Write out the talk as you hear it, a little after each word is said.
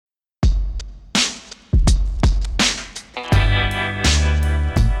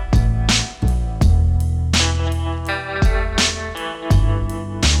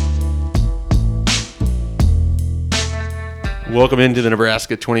Welcome into the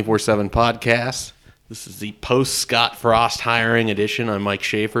Nebraska 24/7 podcast. This is the post-Scott Frost hiring edition. I'm Mike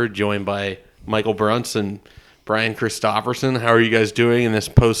Schaefer, joined by Michael Bruntz and Brian Christopherson. How are you guys doing in this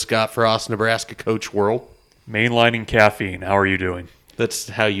post-Scott Frost Nebraska coach world? Mainlining caffeine. How are you doing? That's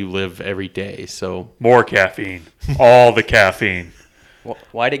how you live every day. So More caffeine. All the caffeine.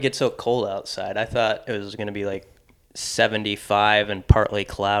 Why did it get so cold outside? I thought it was going to be like 75 and partly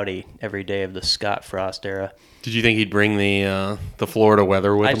cloudy every day of the Scott Frost era. did you think he'd bring the Florida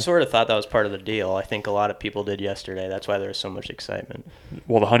weather with I him? sort of thought that was part of the deal. I think a lot of people did yesterday. That's why there was so much excitement.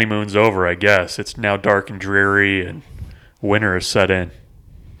 Well, the honeymoon's over, I guess. It's now dark and dreary, and winter is set in.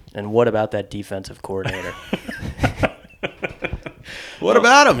 And what about that defensive coordinator? What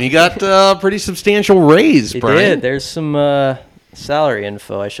about him? He got a pretty substantial raise, He Brian. did. There's some salary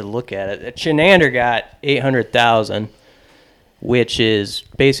info. I should look at it. Chenander got $800,000, which is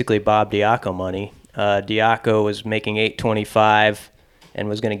basically Bob Diaco money. Diaco was making $825 and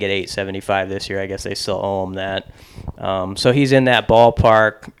was going to get $875 this year. I guess they still owe him that. So he's in that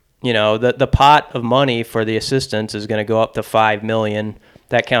ballpark. You know, the pot of money for the assistants is going to go up to $5 million.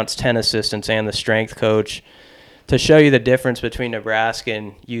 That counts 10 assistants and the strength coach. To show you the difference between Nebraska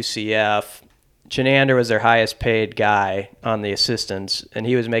and UCF, Chenander was their highest paid guy on the assistants, and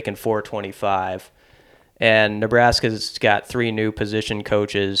he was making $425. And Nebraska's got 3 new position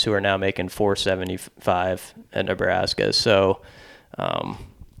coaches who are now making $475 at Nebraska. So,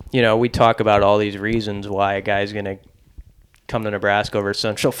 you know, we talk about all these reasons why a guy's going to come to Nebraska over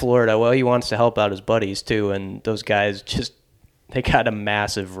Central Florida. Well, he wants to help out his buddies too, and those guys just – they got a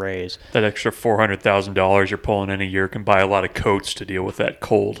massive raise. That extra $400,000 you're pulling in a year can buy a lot of coats to deal with that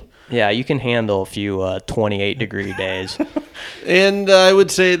cold. Yeah, you can handle a few 28-degree days. And I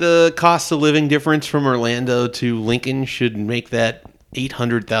would say the cost of living difference from Orlando to Lincoln should make that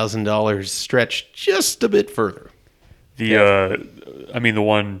 $800,000 stretch just a bit further. The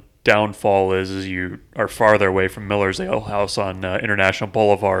one downfall is you are farther away from Miller's Ale House on International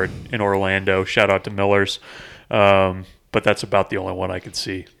Boulevard in Orlando. Shout out to Miller's. But that's about the only one I could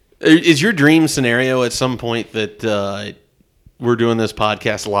see. Is your dream scenario at some point that we're doing this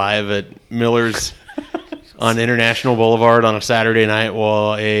podcast live at Miller's on International Boulevard on a Saturday night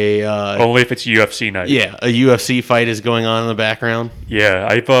while Only if it's UFC night. a UFC fight is going on in the background? Yeah,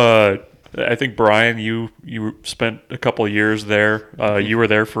 I think Brian, you spent a couple of years there. You were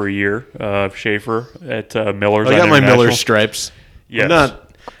there for a year, Schaefer at Miller's. I got my International. Miller's stripes. Yes.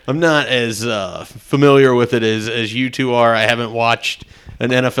 I'm not as familiar with it as you two are. I haven't watched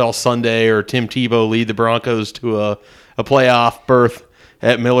an NFL Sunday or Tim Tebow lead the Broncos to a playoff berth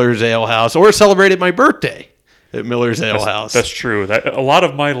at Miller's Ale House or celebrated my birthday at Miller's Ale House. That's true. A lot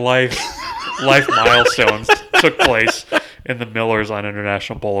of my life milestones took place in the Millers on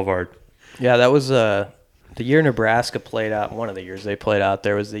International Boulevard. Yeah, that was the year Nebraska played out. One of the years they played out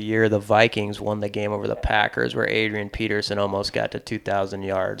there was the year the Vikings won the game over the Packers, where Adrian Peterson almost got to 2,000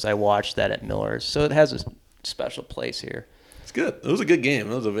 yards. I watched that at Miller's, so it has a special place here. It's good. It was a good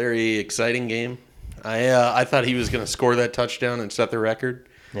game. It was a very exciting game. I thought he was going to score that touchdown and set the record.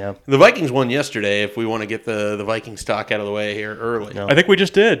 Yeah. The Vikings won yesterday, if we want to get the Vikings talk out of the way here early. No. I think we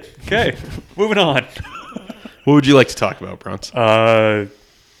just did. Okay, moving on. What would you like to talk about, Bruntz?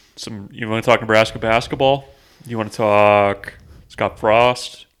 You want to talk Nebraska basketball? You want to talk Scott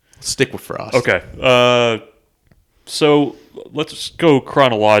Frost? Stick with Frost. Okay. So let's go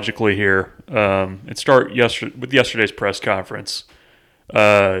chronologically here and start with yesterday's press conference.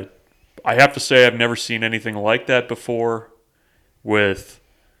 I have to say I've never seen anything like that before, with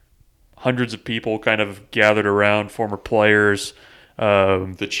hundreds of people kind of gathered around, former players,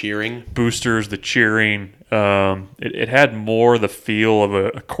 The cheering. boosters, the cheering. It had more the feel of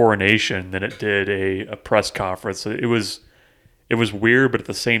a coronation than it did a press conference. It was weird, but at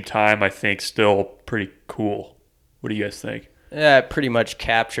the same time, I think still pretty cool. What do you guys think? Yeah, it pretty much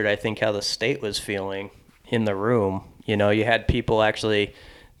captured, I think, how the state was feeling in the room. You know, you had people actually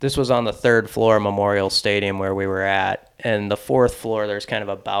 – this was on the 3rd floor of Memorial Stadium where we were at. And the 4th floor, there's kind of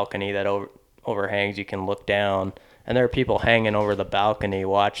a balcony that overhangs. You can look down. And there are people hanging over the balcony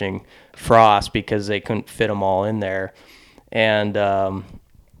watching Frost because they couldn't fit them all in there. And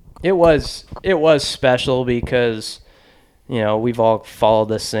it was special because, you know, we've all followed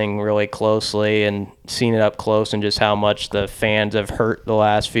this thing really closely and seen it up close, and just how much the fans have hurt the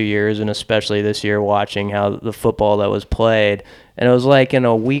last few years, and especially this year watching how the football that was played. And it was like in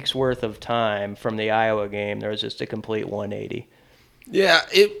a week's worth of time from the Iowa game, there was just a complete 180. Yeah,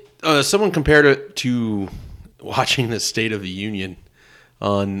 someone compared it to watching the State of the Union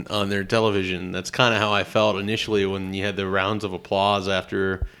on their television. That's kind of how I felt initially when you had the rounds of applause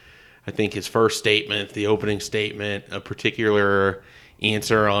after I think his first statement, the opening statement, a particular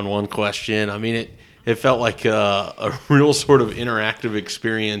answer on one question. I mean, it felt like a real sort of interactive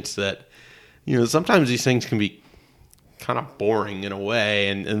experience that, sometimes these things can be kind of boring in a way,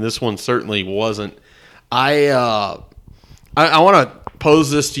 and this one certainly wasn't. I want to pose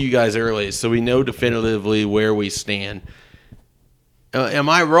this to you guys early so we know definitively where we stand. Am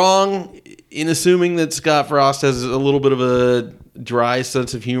I wrong in assuming that Scott Frost has a little bit of a dry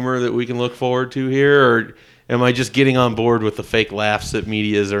sense of humor that we can look forward to here, or am I just getting on board with the fake laughs that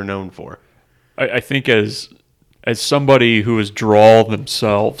medias are known for? I think as somebody who is droll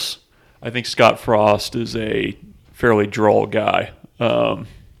themselves, I think Scott Frost is a fairly droll guy. Not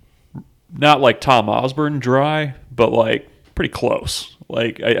like Tom Osborne dry, but like pretty close.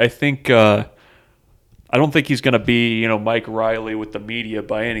 Like I think I don't think he's going to be, Mike Riley with the media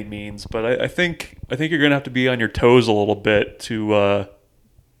by any means, but I think you're going to have to be on your toes a little bit to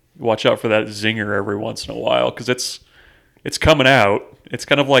watch out for that zinger every once in a while, because it's coming out. It's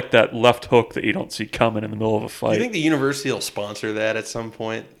kind of like that left hook that you don't see coming in the middle of a fight. Do you think the university will sponsor that at some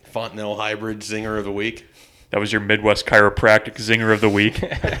point? Fontenelle Hybrid Zinger of the Week? That was your Midwest Chiropractic Zinger of the Week.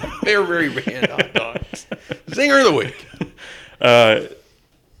 They're very banned hot dogs. Zinger of the Week.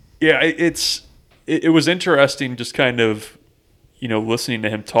 Yeah, it was interesting just kind of, listening to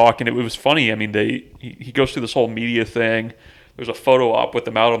him talk, and it was funny. I mean, he goes through this whole media thing. There's a photo op with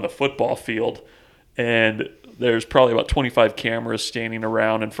him out on the football field, and there's probably about 25 cameras standing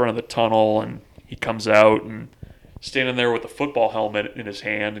around in front of the tunnel, and he comes out and standing there with a football helmet in his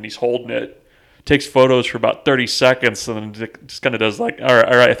hand, and he's holding it, takes photos for about 30 seconds, and then just kind of does like, all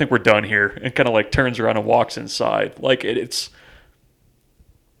right, I think we're done here, and kind of like turns around and walks inside. Like it's,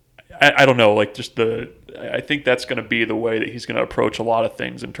 I don't know, like just I think that's going to be the way that he's going to approach a lot of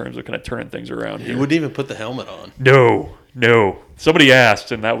things in terms of kind of turning things around here. He wouldn't even put the helmet on. No. Somebody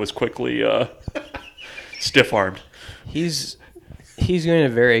asked, and that was quickly stiff-armed. He's going to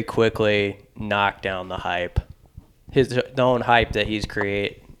very quickly knock down the hype. The own hype that he's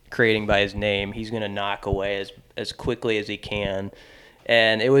creating by his name, he's going to knock away as quickly as he can.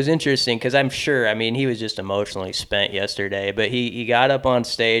 And it was interesting because I'm sure, he was just emotionally spent yesterday, but he got up on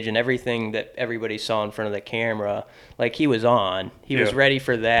stage and everything that everybody saw in front of the camera, like he was on. He was ready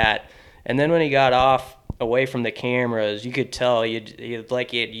for that. And then when he got away from the cameras, you could tell he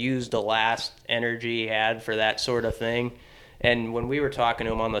had used the last energy he had for that sort of thing. And when we were talking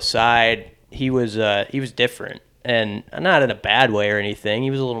to him on the side, he was different, and not in a bad way or anything. He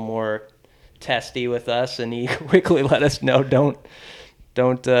was a little more testy with us, and he quickly let us know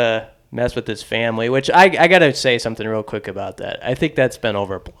don't mess with his family, which I got to say something real quick about that. I think that's been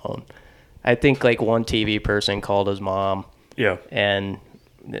overblown. I think like one TV person called his mom. Yeah. And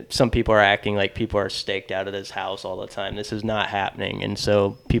some people are acting like people are staked out of his house all the time. This is not happening. And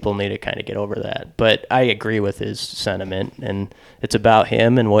so people need to kind of get over that. But I agree with his sentiment, and it's about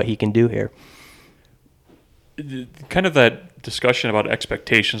him and what he can do here. Kind of that discussion about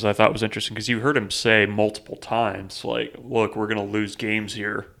expectations I thought was interesting, because you heard him say multiple times, like, look, we're going to lose games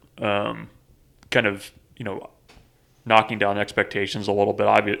here. Kind of, knocking down expectations a little bit.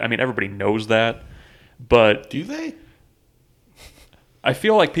 Everybody knows that, but do they? I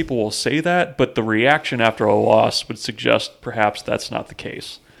feel like people will say that, but the reaction after a loss would suggest perhaps that's not the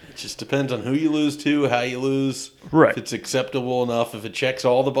case. It just depends on who you lose to, how you lose. Right. If it's acceptable enough, if it checks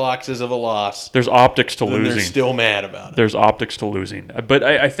all the boxes of a loss. There's optics to then losing. They're still mad about it. There's optics to losing. But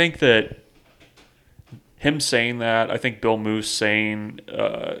I think that him saying that, I think Bill Moose saying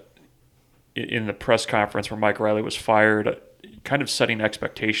in the press conference where Mike Riley was fired, kind of setting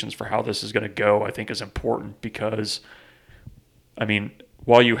expectations for how this is going to go, I think is important, because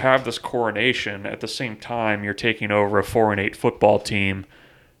while you have this coronation, at the same time you're taking over a 4-8 football team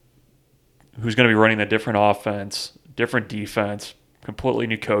who's going to be running a different offense, different defense, completely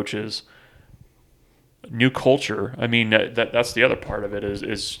new coaches, new culture. That's the other part of it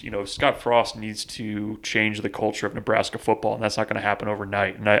is Scott Frost needs to change the culture of Nebraska football, and that's not going to happen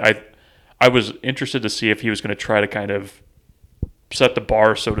overnight. And I was interested to see if he was going to try to kind of set the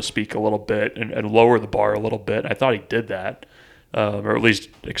bar, so to speak, a little bit and lower the bar a little bit. I thought he did that. Or at least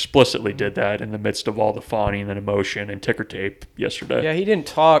explicitly did that in the midst of all the fawning and emotion and ticker tape yesterday. Yeah, he didn't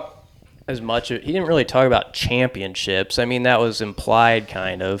talk as much. He didn't really talk about championships. That was implied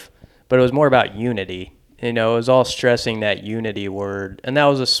kind of, but it was more about unity. It was all stressing that unity word, and that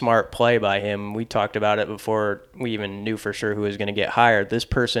was a smart play by him. We talked about it before we even knew for sure who was going to get hired. This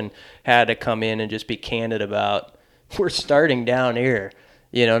person had to come in and just be candid about, we're starting down here.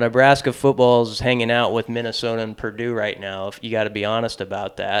 Nebraska football is hanging out with Minnesota and Purdue right now, if you got to be honest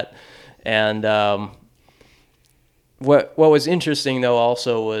about that. And what was interesting though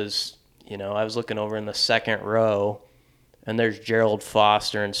also was, I was looking over in the second row, and there's Gerald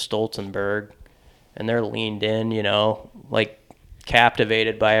Foster and Stoltenberg, and they're leaned in, like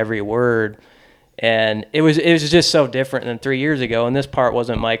captivated by every word. And it was just so different than 3 years ago. And this part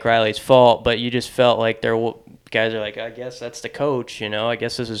wasn't Mike Riley's fault, but you just felt like guys are like, I guess that's the coach, I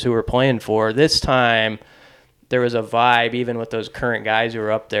guess this is who we're playing for. This time, there was a vibe, even with those current guys who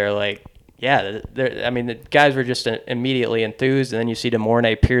were up there, like, yeah, the guys were just immediately enthused. And then you see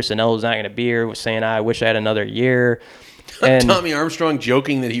DeMornay Pearson-El, who's not going to be here, was saying, I wish I had another year. And Tommy Armstrong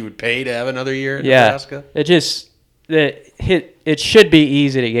joking that he would pay to have another year in Nebraska. It should be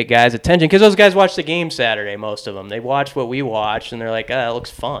easy to get guys' attention because those guys watch the game Saturday, most of them. They watch what we watch, and they're like, it looks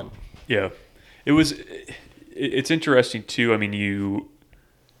fun. Yeah. It's interesting, too. I mean, you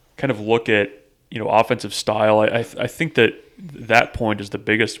kind of look at, offensive style. I think that point is the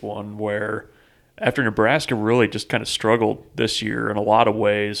biggest one where after Nebraska really just kind of struggled this year in a lot of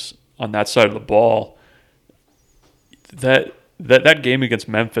ways on that side of the ball, that game against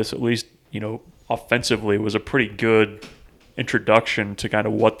Memphis, at least, offensively, was a pretty good introduction to kind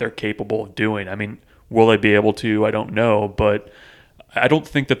of what they're capable of doing. I mean, will they be able to? I don't know, but I don't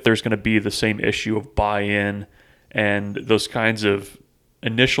think that there's going to be the same issue of buy-in and those kinds of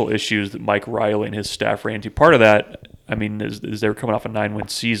initial issues that Mike Riley and his staff ran into. Part of that, I mean, is they were coming off a 9-win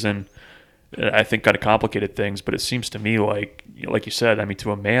season. I think kind of complicated things, but it seems to me like you said, I mean,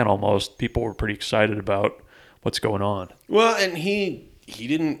 to a man almost, people were pretty excited about what's going on. Well, and he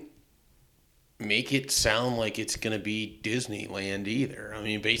didn't make it sound like it's going to be Disneyland either. I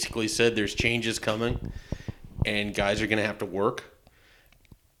mean, basically said there's changes coming and guys are going to have to work.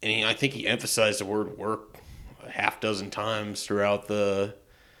 And I think he emphasized the word work a half dozen times throughout the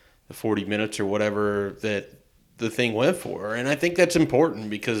 40 minutes or whatever that the thing went for. And I think that's important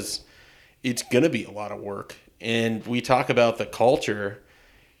because it's going to be a lot of work. And we talk about the culture.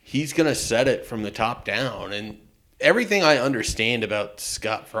 He's going to set it from the top down. And everything I understand about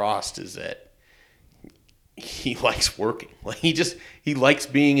Scott Frost is that he likes working. Like he likes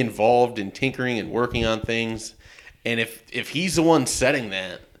being involved in tinkering and working on things. And if he's the one setting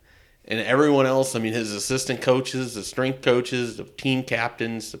that, and everyone else, I mean, his assistant coaches, the strength coaches, the team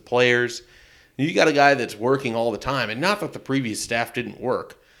captains, the players, you got a guy that's working all the time. And not that the previous staff didn't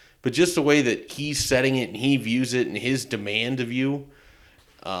work, but just the way that he's setting it and he views it and his demand of you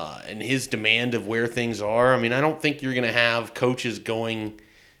and his demand of where things are. I mean, I don't think you're going to have coaches going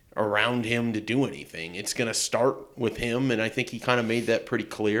around him to do anything. It's going to start with him, and I think he kind of made that pretty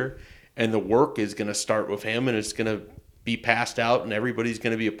clear. And the work is going to start with him, and it's going to be passed out, and everybody's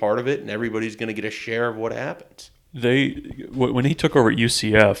going to be a part of it, and everybody's going to get a share of what happens. When he took over at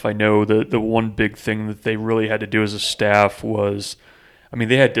UCF, I know the one big thing that they really had to do as a staff was, I mean,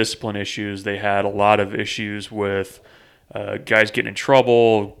 they had discipline issues. They had a lot of issues with guys getting in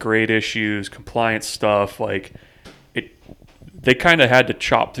trouble, grade issues, compliance stuff. They kind of had to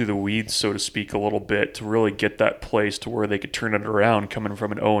chop through the weeds, so to speak, a little bit to really get that place to where they could turn it around coming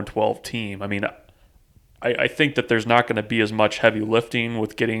from an 0-12 team. I mean, I think that there's not going to be as much heavy lifting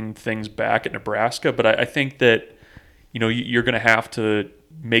with getting things back at Nebraska, but I think that, you're going to have to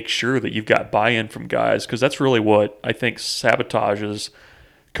make sure that you've got buy-in from guys, because that's really what I think sabotages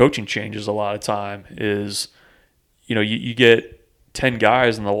coaching changes a lot of time is, you get 10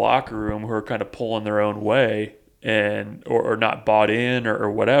 guys in the locker room who are kind of pulling their own way and or not bought in or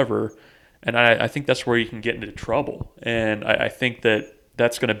whatever. And I think that's where you can get into trouble. And I think that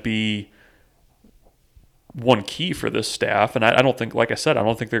that's going to be one key for this staff. And I don't think, like I said, I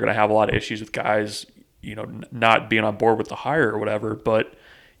don't think they're going to have a lot of issues with guys, not being on board with the hire or whatever. But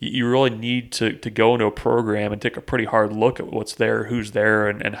you really need to go into a program and take a pretty hard look at what's there, who's there,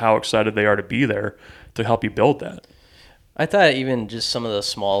 and how excited they are to be there to help you build that. I thought even just some of the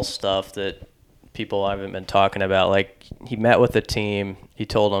small stuff that people haven't been talking about, like he met with the team, he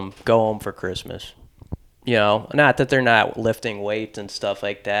told them, go home for Christmas. Not that they're not lifting weights and stuff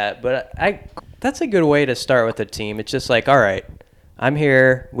like that, but that's a good way to start with the team. It's just like, all right, I'm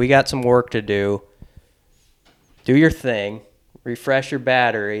here, we got some work to do. Do your thing, refresh your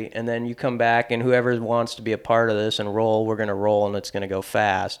battery, and then you come back, and whoever wants to be a part of this and roll, we're going to roll, and it's going to go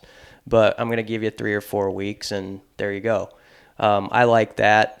fast. But I'm going to give you 3 or 4 weeks, and there you go. I like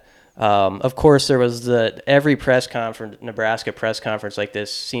that. Of course, there was every press conference, Nebraska press conference like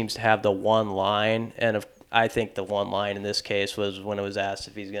this seems to have the one line, and I think the one line in this case was when it was asked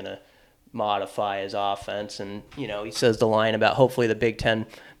if he's going to modify his offense, and he says the line about hopefully the Big Ten,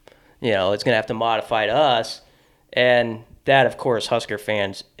 it's going to have to modify to us, and that of course Husker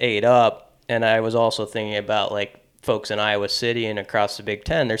fans ate up. And I was also thinking about like folks in Iowa City and across the Big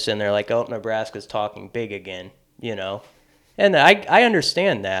Ten, they're sitting there like, oh, Nebraska's talking big again. you know. And I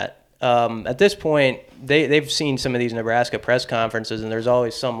understand that. At this point, they've seen some of these Nebraska press conferences, and there's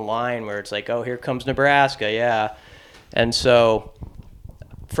always some line where it's like, oh, here comes Nebraska, yeah. And so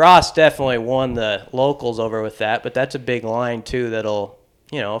Frost definitely won the locals over with that, but that's a big line, too, that'll,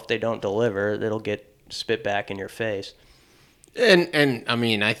 you know, if they don't deliver, it'll get spit back in your face. And I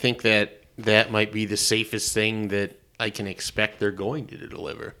mean, I think that might be the safest thing that I can expect they're going to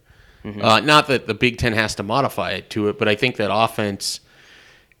deliver. Mm-hmm. Not that the Big Ten has to modify it to it, but I think that offense,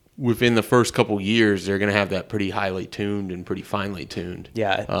 within the first couple years, they're going to have that pretty highly tuned and pretty finely tuned.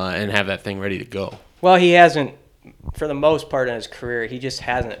 Yeah. And have that thing ready to go. Well, he hasn't, for the most part in his career, he just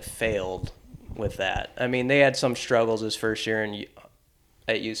hasn't failed with that. I mean, they had some struggles his first year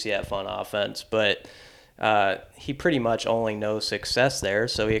at UCF on offense, but he pretty much only knows success there,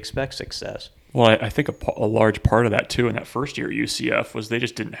 so he expects success. Well, I think a large part of that, too, in that first year at UCF was they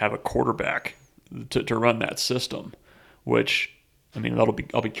just didn't have a quarterback to run that system, which, I mean, I'll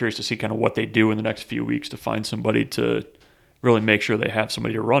be curious to see kind of what they do in the next few weeks to find somebody to really make sure they have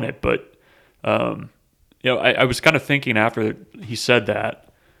somebody to run it. But, you know, I was kind of thinking after he said that,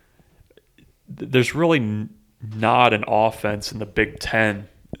 there's really not an offense in the Big Ten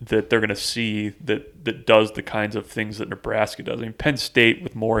that they're going to see that does the kinds of things that Nebraska does. I mean, Penn State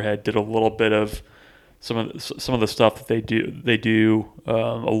with Moorhead did a little bit of some of the stuff that they do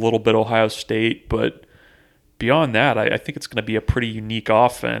a little bit Ohio State, but beyond that, I think it's going to be a pretty unique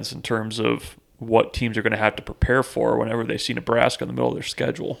offense in terms of what teams are going to have to prepare for whenever they see Nebraska in the middle of their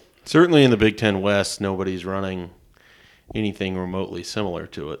schedule. Certainly in the Big Ten West, nobody's running anything remotely similar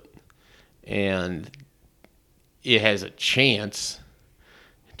to it, and it has a chance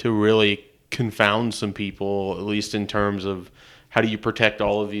to really confound some people, at least in terms of how do you protect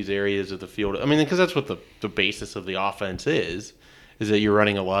all of these areas of the field. I mean, because that's what the basis of the offense is that you're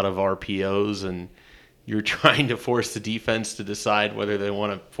running a lot of RPOs and you're trying to force the defense to decide whether they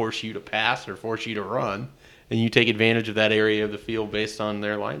want to force you to pass or force you to run, and you take advantage of that area of the field based on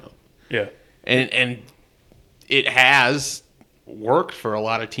their lineup. Yeah. And it has worked for a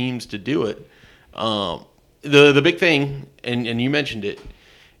lot of teams to do it. The big thing, and you mentioned it,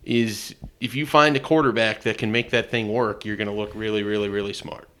 is if you find a quarterback that can make that thing work, you're going to look really, really, really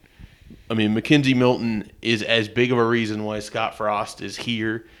smart. I mean, McKenzie Milton is as big of a reason why Scott Frost is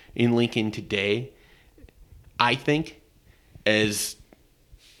here in Lincoln today, I think, as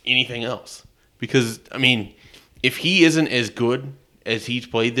anything else. Because, I mean, if he isn't as good as he's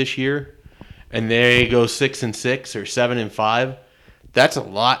played this year, and they go 6-6 or 7-5, that's a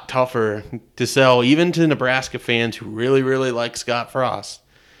lot tougher to sell, even to Nebraska fans who really, really like Scott Frost.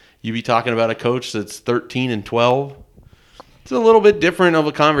 You'd be talking about a coach that's 13-12. It's a little bit different of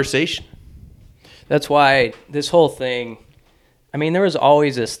a conversation. That's why this whole thing, I mean, there was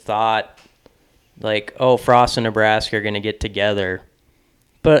always this thought, like, oh, Frost and Nebraska are going to get together.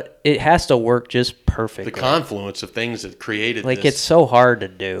 But it has to work just perfectly. The confluence of things that created like this. It's so hard to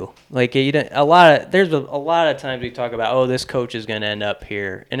do. Like there's a lot of times we talk about, oh, this coach is going to end up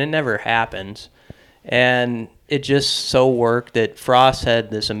here, and it never happens. And it just so worked that Frost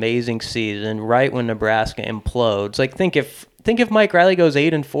had this amazing season right when Nebraska implodes. Like think if Mike Riley goes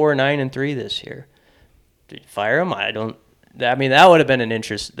 8-4, 9-3 this year, did you fire him? I mean, that would have been an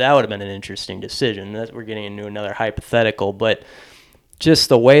interesting decision. We're getting into another hypothetical, but just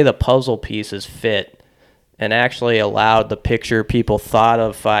the way the puzzle pieces fit and actually allowed the picture people thought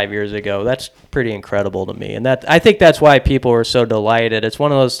of 5 years ago, that's pretty incredible to me. And I think that's why people were so delighted. It's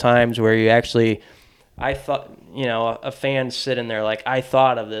one of those times where you actually, I thought, you know, a fan sitting there like, I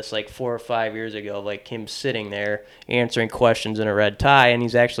thought of this like 4 or 5 years ago, like him sitting there answering questions in a red tie, and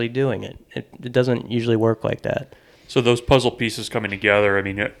he's actually doing it. It doesn't usually work like that. So those puzzle pieces coming together, I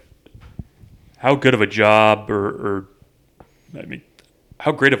mean, how good of a job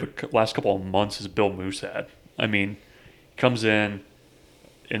how great of a last couple of months has Bill Moose had? I mean, comes in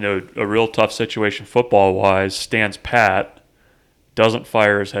a real tough situation football-wise, stands pat, doesn't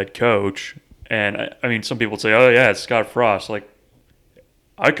fire his head coach. And, I mean, some people would say, oh, yeah, it's Scott Frost. Like,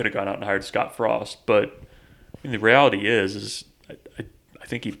 I could have gone out and hired Scott Frost. But I mean, the reality is I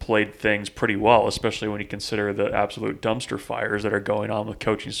think he played things pretty well, especially when you consider the absolute dumpster fires that are going on with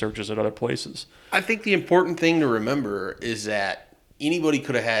coaching searches at other places. I think the important thing to remember is that anybody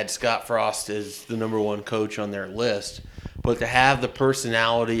could have had Scott Frost as the number one coach on their list, but to have the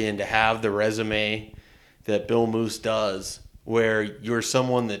personality and to have the resume that Bill Moose does, where you're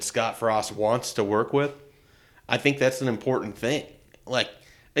someone that Scott Frost wants to work with, I think that's an important thing. Like,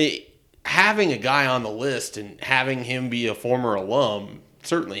 having a guy on the list and having him be a former alum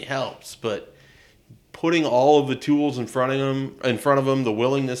certainly helps, but putting all of the tools in front of him, the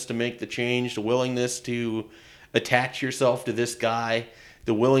willingness to make the change, the willingness to attach yourself to this guy,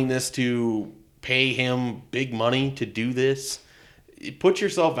 the willingness to pay him big money to do this. Put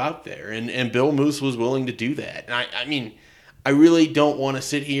yourself out there, and Bill Moos was willing to do that. And I mean, I really don't want to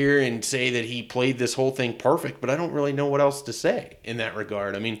sit here and say that he played this whole thing perfect, but I don't really know what else to say in that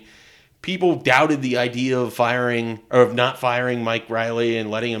regard. I mean, people doubted the idea of firing or of not firing Mike Riley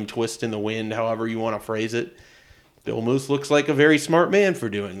and letting him twist in the wind, however you want to phrase it. Bill Moos looks like a very smart man for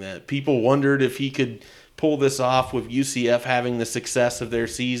doing that. People wondered if he could pull this off with UCF having the success of their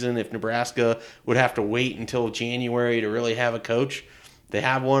season, if Nebraska would have to wait until January to really have a coach. They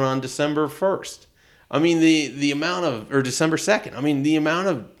have one on December 1st. I mean, the amount of, or December 2nd, I mean, the amount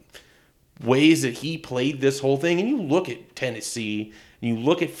of ways that he played this whole thing, and you look at Tennessee, and you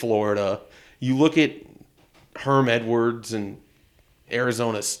look at Florida, you look at Herm Edwards and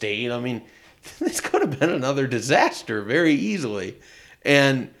Arizona State, I mean, this could have been another disaster very easily.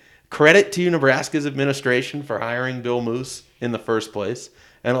 And credit to Nebraska's administration for hiring Bill Moos in the first place,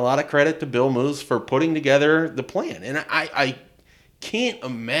 and a lot of credit to Bill Moos for putting together the plan. And I can't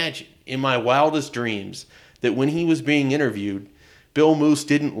imagine in my wildest dreams that when he was being interviewed, Bill Moos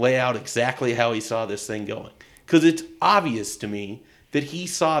didn't lay out exactly how he saw this thing going. Because it's obvious to me that he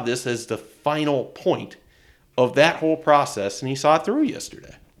saw this as the final point of that whole process, and he saw it through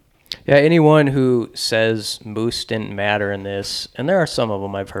yesterday. Yeah, anyone who says Moos didn't matter in this, and there are some of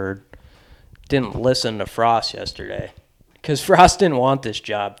them I've heard, didn't listen to Frost yesterday. Because Frost didn't want this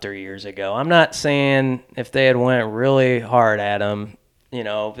job 3 years ago. I'm not saying if they had went really hard at him, you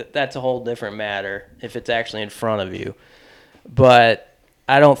know, that's a whole different matter if it's actually in front of you. But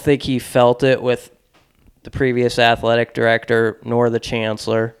I don't think he felt it with the previous athletic director nor the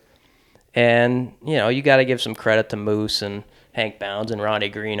chancellor. And, you know, you got to give some credit to Moos and Hank Bounds and Ronnie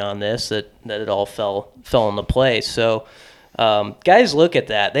Green on this, that it all fell into place. So guys look at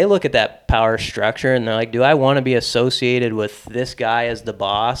that. They look at that power structure, and they're like, do I want to be associated with this guy as the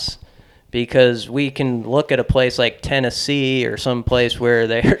boss? Because we can look at a place like Tennessee or some place where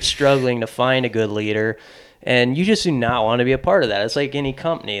they're struggling to find a good leader, and you just do not want to be a part of that. It's like any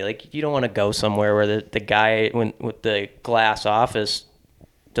company. Like, you don't want to go somewhere where the guy with the glass office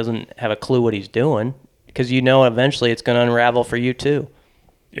doesn't have a clue what he's doing, because you know eventually it's going to unravel for you too.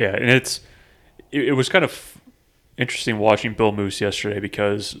 Yeah, and it was kind of interesting watching Bill Moos yesterday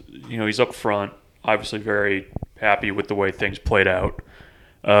because, you know, he's up front, obviously very happy with the way things played out.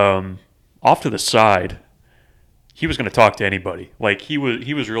 Off to the side, he was going to talk to anybody. Like, he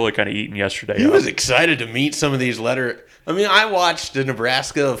was really kind of eating yesterday. He was excited to meet some of these I mean, I watched a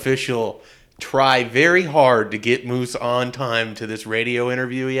Nebraska official try very hard to get Moos on time to this radio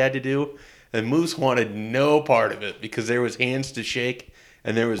interview he had to do, and Moos wanted no part of it because there was hands to shake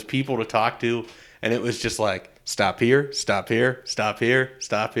and there was people to talk to, and it was just like, stop here, stop here, stop here,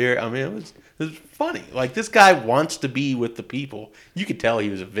 stop here. I mean, it was funny. Like, this guy wants to be with the people. You could tell he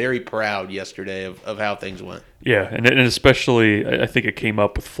was very proud yesterday of how things went. Yeah, and especially I think it came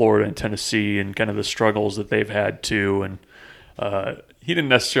up with Florida and Tennessee and kind of the struggles that they've had too. And he didn't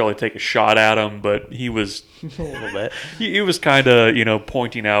necessarily take a shot at them, but he was A little bit. he was kind of, you know,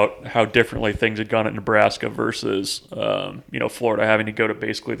 pointing out how differently things had gone at Nebraska versus you know, Florida having to go to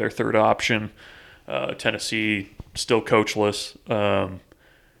basically their third option. Tennessee still coachless.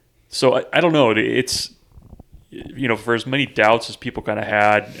 So I don't know. It's, you know, for as many doubts as people kind of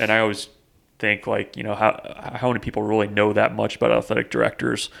had, and I always think, like, you know, how many people really know that much about athletic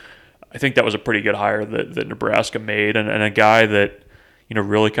directors. I think that was a pretty good hire that Nebraska made, and a guy that, you know,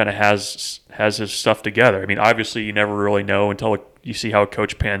 really kind of has his stuff together. I mean, obviously you never really know until you see how a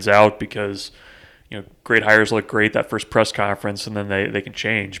coach pans out, because, you know, great hires look great that first press conference, and then they can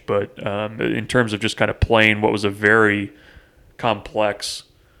change. But in terms of just kind of playing what was a very complex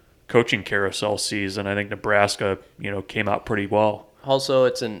coaching carousel season, I think Nebraska, you know, came out pretty well. Also,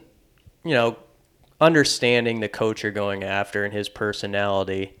 it's you know, understanding the coach you're going after and his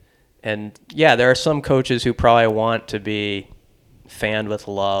personality. And yeah, there are some coaches who probably want to be fanned with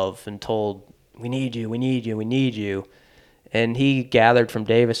love and told, we need you, we need you, we need you. And he gathered from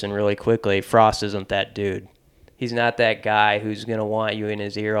Davison really quickly, Frost isn't that dude. He's not that guy who's going to want you in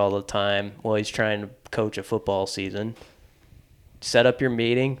his ear all the time while he's trying to coach a football season. Set up your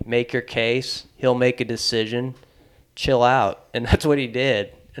meeting, make your case, he'll make a decision, chill out. And that's what he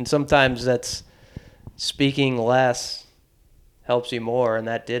did. And sometimes that's speaking less helps you more, and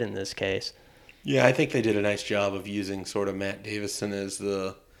that did in this case. Yeah, I think they did a nice job of using sort of Matt Davison as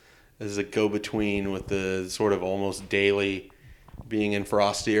the go-between with the sort of almost daily being in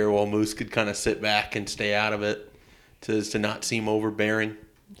Frost's ear, while Moos could kind of sit back and stay out of it to not seem overbearing.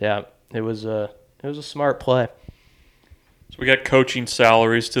 Yeah, it was a smart play. So we got coaching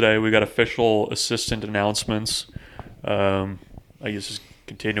salaries today. We got official assistant announcements. I guess just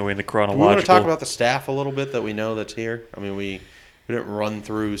continuing the Do chronological. we want to talk about the staff a little bit that we know that's here? I mean, we didn't run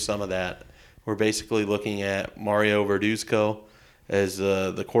through some of that. We're basically looking at Mario Verduzco as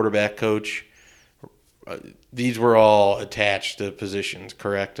the quarterback coach. These were all attached to positions,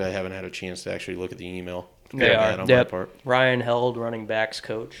 correct? I haven't had a chance to actually look at the email. They Bad are. on my Yep. part. Ryan Held, running backs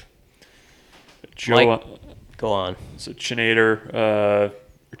coach. Joe, Mike, go on. so or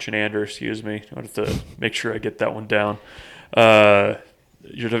Chinander, excuse me. I have to make sure I get that one down.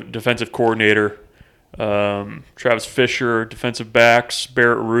 Your defensive coordinator, Travis Fisher, defensive backs,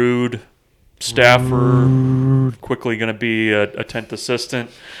 Barrett Rude, Stafford, quickly going to be a 10th assistant.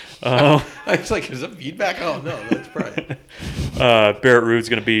 I was like, is that feedback? Oh, no, that's probably. Barrett Rude's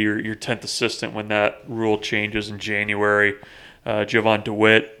going to be your 10th assistant when that rule changes in January. Jovan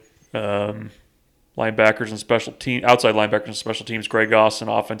DeWitt, linebackers and special team, outside linebackers and special teams. Greg Austin,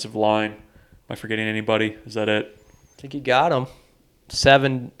 offensive line. Am I forgetting anybody? Is that it? I think you got him.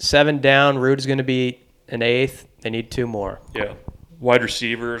 Seven down. Rude's going to be an 8th. They need 2 more. Yeah. Wide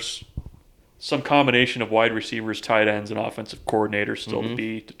receivers. Some combination of wide receivers, tight ends, and offensive coordinators still to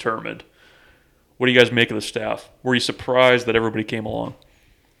be determined. What do you guys make of the staff? Were you surprised that everybody came along?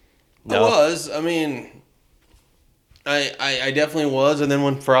 I was. I mean, I definitely was. And then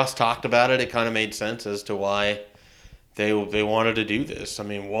when Frost talked about it, it kind of made sense as to why they wanted to do this. I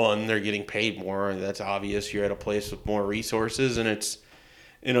mean, one, they're getting paid more. That's obvious. You're at a place with more resources, and it's,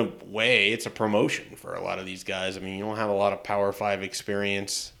 in a way, it's a promotion for a lot of these guys. I mean, you don't have a lot of Power 5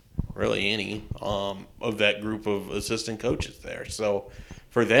 experience, really any, of that group of assistant coaches there. So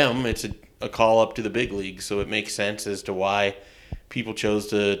for them, it's a call up to the big league. So it makes sense as to why people chose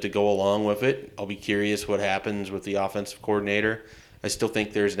to go along with it. I'll be curious what happens with the offensive coordinator. I still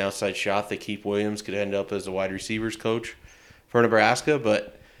think there's an outside shot that Keith Williams could end up as a wide receivers coach for Nebraska,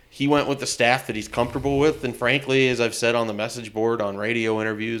 but he went with the staff that he's comfortable with. And frankly, as I've said on the message board, on radio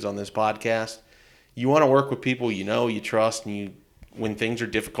interviews, on this podcast, you want to work with people you know, you trust, and when things are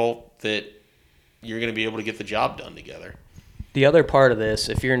difficult, that you're going to be able to get the job done together. The other part of this,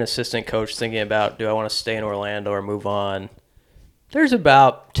 if you're an assistant coach thinking about, do I want to stay in Orlando or move on, there's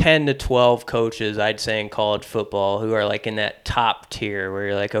about 10 to 12 coaches, I'd say, in college football who are like in that top tier where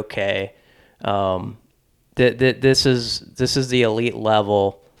you're like, okay, this is the elite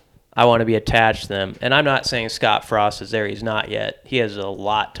level. I want to be attached to them. And I'm not saying Scott Frost is there. He's not yet. He has a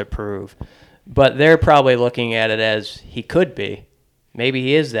lot to prove. But they're probably looking at it as he could be. Maybe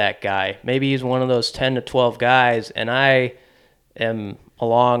he is that guy. Maybe he's one of those 10 to 12 guys, and I am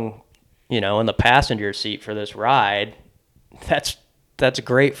along, in the passenger seat for this ride. That's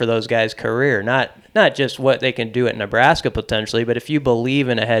great for those guys' career. Not just what they can do at Nebraska potentially, but if you believe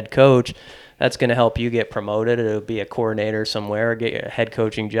in a head coach, that's going to help you get promoted. It'll be a coordinator somewhere, or get a head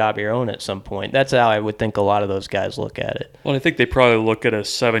coaching job of your own at some point. That's how I would think a lot of those guys look at it. Well, I think they probably look at a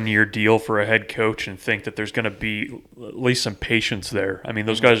 7-year deal for a head coach and think that there's going to be at least some patience there. I mean,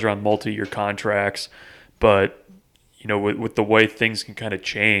 those guys are on multi-year contracts, but with the way things can kind of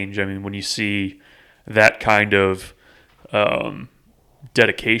change, I mean, when you see that kind of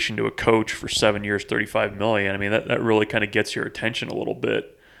dedication to a coach for 7 years, $35 million, I mean, that really kind of gets your attention a little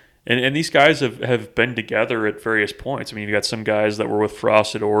bit. And these guys have been together at various points. I mean, you've got some guys that were with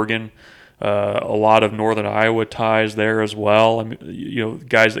Frost at Oregon, a lot of Northern Iowa ties there as well. I mean,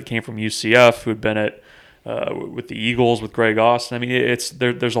 guys that came from UCF who had been at with the Eagles with Greg Austin. I mean,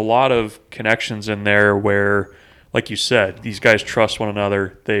 there's a lot of connections in there where, like you said, these guys trust one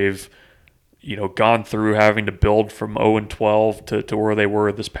another. They've gone through having to build from 0-12 to where they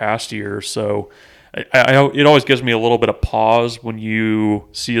were this past year. So it always gives me a little bit of pause when you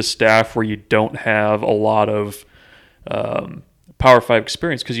see a staff where you don't have a lot of Power 5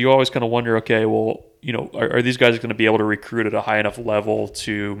 experience, because you always kind of wonder, okay, well, are these guys going to be able to recruit at a high enough level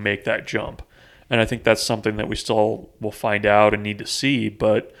to make that jump? And I think that's something that we still will find out and need to see.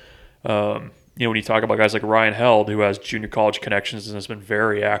 But when you talk about guys like Ryan Held, who has junior college connections and has been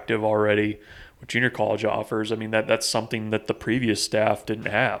very active already with junior college offers, I mean, that's something that the previous staff didn't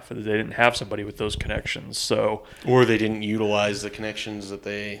have. They didn't have somebody with those connections. So, or they didn't utilize the connections that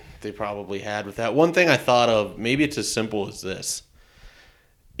they probably had with that. One thing I thought of, maybe it's as simple as this.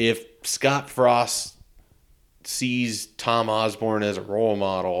 If Scott Frost sees Tom Osborne as a role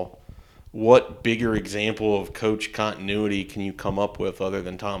model, what bigger example of coach continuity can you come up with other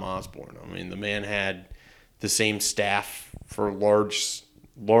than Tom Osborne? I mean, the man had the same staff for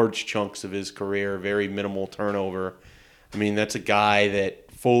large chunks of his career, very minimal turnover. I mean, that's a guy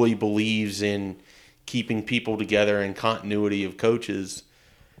that fully believes in keeping people together and continuity of coaches.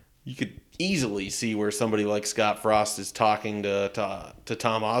 you could easily see where somebody like Scott Frost is talking to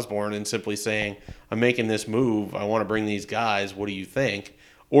Tom Osborne and simply saying, I'm making this move. I want to bring these guys. What do you think?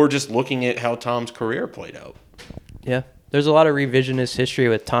 Or just looking at how Tom's career played out. Yeah. There's a lot of revisionist history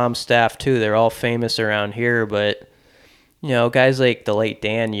with Tom's staff, too. They're all famous around here, but, guys like the late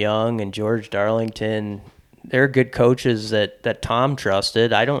Dan Young and George Darlington, they're good coaches that Tom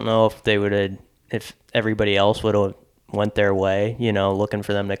trusted. I don't know if everybody else would have went their way, looking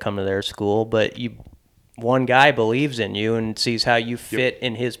for them to come to their school, but one guy believes in you and sees how you fit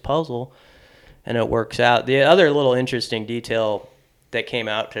in his puzzle, and it works out. The other little interesting detail that came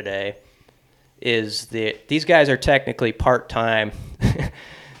out today is these guys are technically part-time.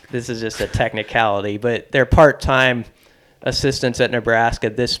 This is just a technicality, but they're part-time assistants at Nebraska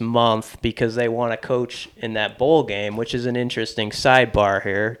this month because they want to coach in that bowl game, which is an interesting sidebar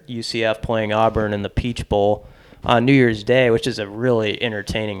here. UCF playing Auburn in the Peach Bowl on New Year's Day, which is a really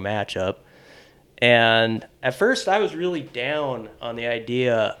entertaining matchup. And at first I was really down on the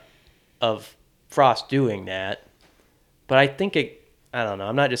idea of Frost doing that, but I think I don't know.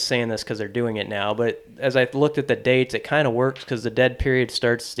 I'm not just saying this because they're doing it now, but as I looked at the dates, it kind of works because the dead period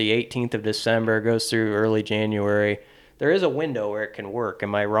starts the 18th of December, goes through early January. There is a window where it can work.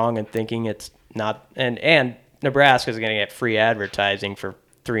 Am I wrong in thinking it's not? And Nebraska is going to get free advertising for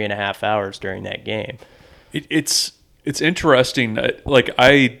 3.5 hours during that game. It's interesting.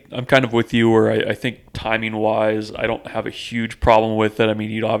 I'm kind of with you where I think timing wise, I don't have a huge problem with it. I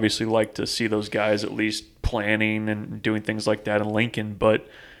mean, you'd obviously like to see those guys at least planning and doing things like that in Lincoln, but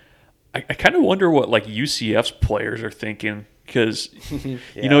I kind of wonder what UCF's players are thinking because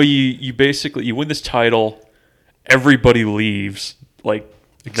Yeah. you basically you win this title, everybody leaves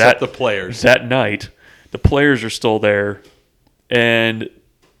Except the players. that night. The players are still there, and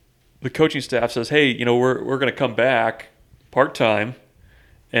the coaching staff says, hey, we're going to come back part-time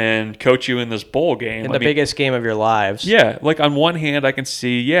and coach you in this bowl game. In the biggest game of your lives. Yeah, on one hand, I can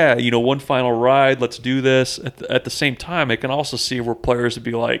see, one final ride, let's do this. At the same time, I can also see where players would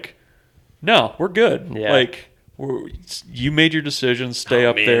be like, no, we're good. Yeah. You made your decision, stay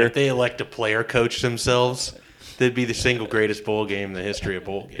up Man, there. if they elect a player coach themselves, they'd be the single greatest bowl game in the history of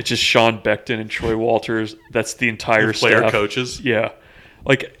bowl games. It's just Sean Beckton and Troy Walters. That's the entire Player staff. coaches. Yeah.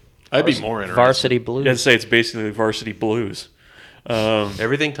 I'd be more interested. Varsity Blues. I'd say it's basically Varsity Blues.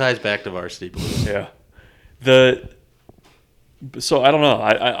 Everything ties back to Varsity Blues. Yeah. So I don't know.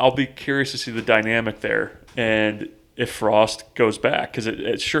 I'll be curious to see the dynamic there and if Frost goes back because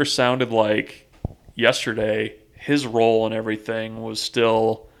it sure sounded like yesterday his role and everything was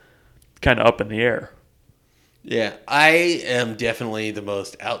still kind of up in the air. Yeah, I am definitely the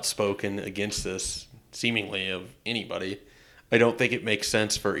most outspoken against this, seemingly, of anybody. I don't think it makes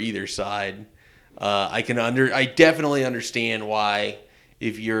sense for either side. I definitely understand why,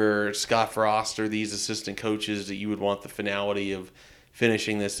 if you're Scott Frost or these assistant coaches, that you would want the finality of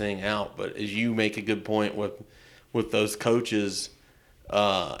finishing this thing out. But as you make a good point with those coaches,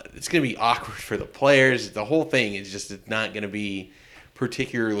 it's going to be awkward for the players. The whole thing is just it's not going to be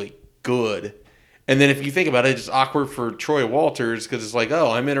particularly good. And then if you think about it, it's awkward for Troy Walters because it's like,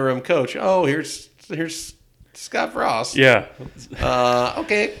 oh, I'm interim coach. Oh, here's Scott Frost. Yeah.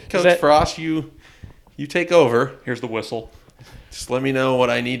 Okay, Coach Frost, you take over. Here's the whistle. Just let me know what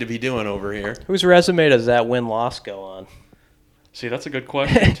I need to be doing over here. Whose resume does that win-loss go on? See, that's a good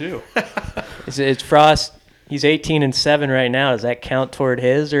question too. Is Frost? He's 18-7 right now. Does that count toward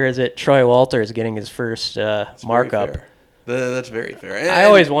his, or is it Troy Walters getting his first markup? That's very fair. I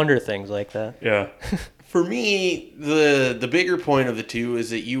always wonder things like that. Yeah. For me, the bigger point of the two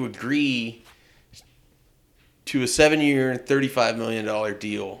is that you agree to a 7-year, $35 million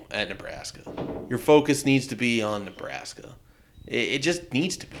deal at Nebraska. Your focus needs to be on Nebraska. It just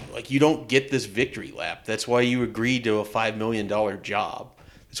needs to be. You don't get this victory lap. That's why you agreed to a $5 million job.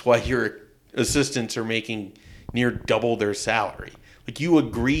 That's why your assistants are making near double their salary. You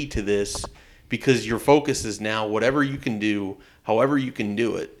agree to this because your focus is now whatever you can do, however you can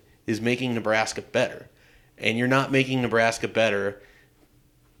do it, is making Nebraska better. And you're not making Nebraska better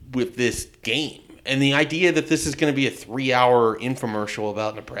with this game. And the idea that this is going to be a 3-hour infomercial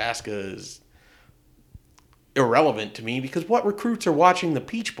about Nebraska is irrelevant to me because what recruits are watching the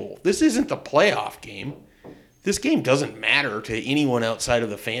Peach Bowl? This isn't the playoff game. This game doesn't matter to anyone outside of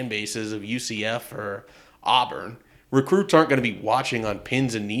the fan bases of UCF or Auburn. Recruits aren't going to be watching on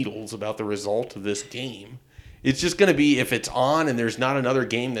pins and needles about the result of this game. It's just going to be if it's on and there's not another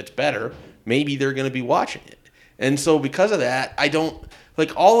game that's better, maybe they're going to be watching it. And so because of that, I don't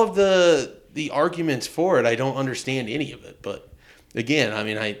all of the arguments for it, I don't understand any of it. But again, I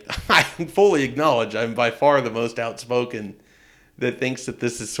mean, I fully acknowledge I'm by far the most outspoken that thinks that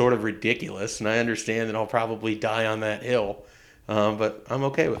this is sort of ridiculous, and I understand that I'll probably die on that hill, but I'm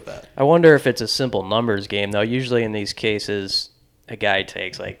okay with that. I wonder if it's a simple numbers game, though. Usually in these cases, a guy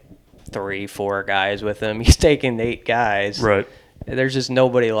takes like 3-4 guys with him. He's taking 8 guys. Right. There's just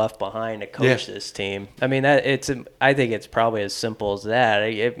nobody left behind to coach this team. I mean, I think it's probably as simple as that.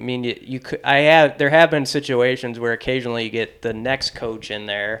 I mean, there have been situations where occasionally you get the next coach in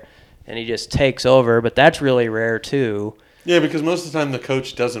there, and he just takes over, but that's really rare too. Yeah, because most of the time the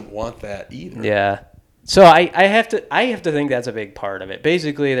coach doesn't want that either. Yeah. So I have to think that's a big part of it.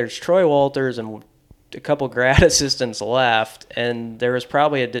 Basically, there's Troy Walters and a couple grad assistants left, and there was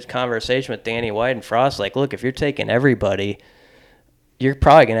probably a conversation with Danny White and Frost, like, look, if you're taking everybody, you're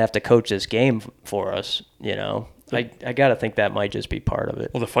probably going to have to coach this game for us, you know. I got to think that might just be part of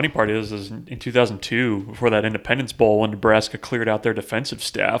it. Well, the funny part is in 2002, before that Independence Bowl, when Nebraska cleared out their defensive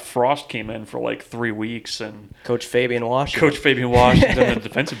staff, Frost came in for like 3 weeks and Coach Fabian Washington the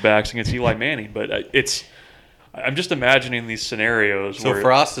defensive backs against Eli Manning. But I'm just imagining these scenarios. So where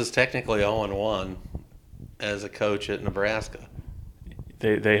Frost is technically 0-1 as a coach at Nebraska.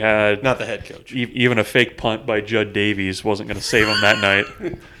 They had Not the head coach. Even a fake punt by Judd Davies wasn't going to save them that night.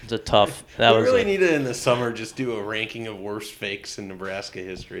 It's a tough. We really need to, in the summer, just do a ranking of worst fakes in Nebraska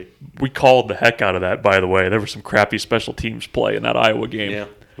history. We called the heck out of that, by the way. There was some crappy special teams play in that Iowa game. Yeah,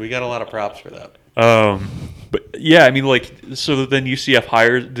 we got a lot of props for that. But yeah, I mean, like, so then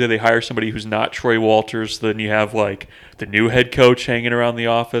UCF do they hire somebody who's not Troy Walters? Then you have like the new head coach hanging around the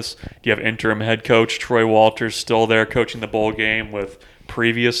office. You have interim head coach Troy Walters still there coaching the bowl game with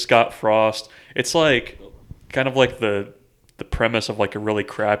previous Scott Frost. It's like kind of like the premise of like a really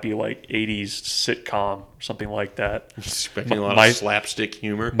crappy like 80s sitcom or something like that. Expecting a lot of slapstick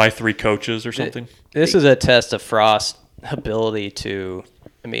humor. My Three Coaches or something. This is a test of Frost's ability to.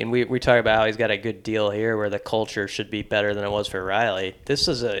 I mean, we talk about how he's got a good deal here where the culture should be better than it was for Riley. This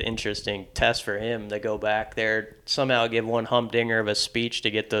is an interesting test for him to go back there, somehow give one humdinger of a speech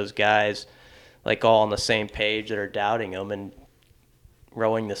to get those guys like all on the same page that are doubting him and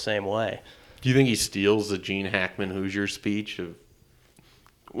rowing the same way. Do you think he steals the Gene Hackman Hoosier speech of?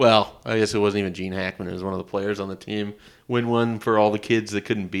 Well, I guess it wasn't even Gene Hackman. It was one of the players on the team. Win one for all the kids that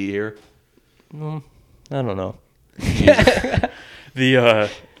couldn't be here. I don't know.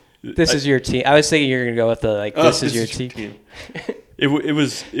 This is your team. I was thinking you were gonna go with this is your team. It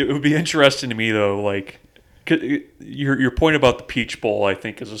would be interesting to me though, like your point about the Peach Bowl, I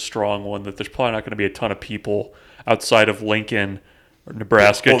think, is a strong one. That there's probably not going to be a ton of people outside of Lincoln or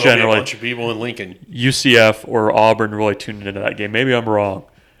Nebraska generally. A bunch of people in Lincoln, UCF or Auburn really tuned into that game. Maybe I'm wrong.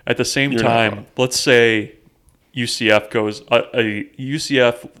 At the same time, let's say UCF goes a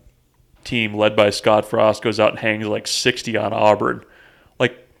UCF team led by Scott Frost goes out and hangs like 60 on Auburn.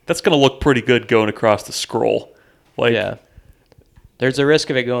 Like, that's going to look pretty good going across the scroll. Like, yeah. There's a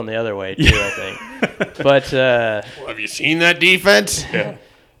risk of it going the other way, too, I think. But have you seen that defense? Yeah.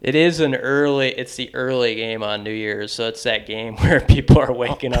 It's the early game on New Year's, so it's that game where people are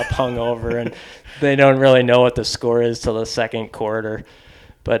waking up hungover and they don't really know what the score is till the second quarter.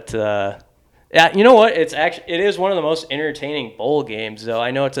 But yeah, you know what? It is one of the most entertaining bowl games, though.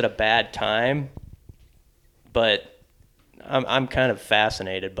 I know it's at a bad time, but I'm kind of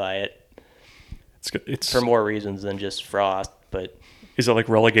fascinated by it. It's for more reasons than just Frost. But is it like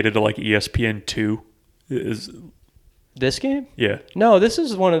relegated to like ESPN2? Is this game? Yeah. No, this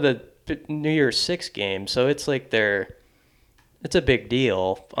is one of the New Year's 6 games, so it's like it's a big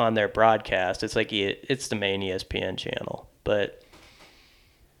deal on their broadcast. It's like it's the main ESPN channel, but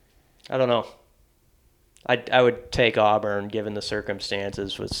I don't know. I would take Auburn given the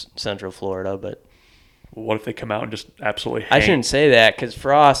circumstances with Central Florida, but what if they come out and just absolutely hang? I shouldn't say that because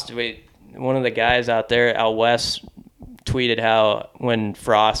Frost, one of the guys out there out west, tweeted how when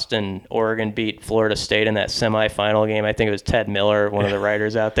Frost and Oregon beat Florida State in that semifinal game, I think it was Ted Miller, one of the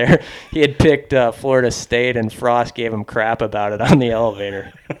writers out there, he had picked Florida State, and Frost gave him crap about it on the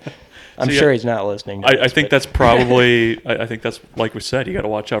elevator. I'm sure he's not listening to I think that's probably – I think that's, like we said, you got to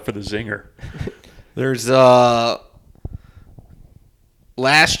watch out for the zinger. There's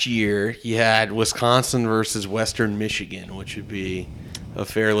last year you had Wisconsin versus Western Michigan, which would be a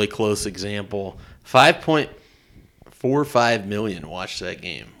fairly close example. 5.45 million watched that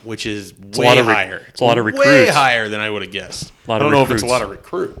game, which is way higher. It's a lot of recruits. Way higher than I would have guessed. I don't know if it's a lot of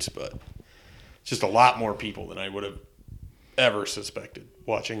recruits, but it's just a lot more people than I would have ever suspected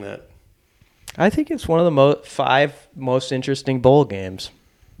watching that. I think it's one of the 5 most interesting bowl games,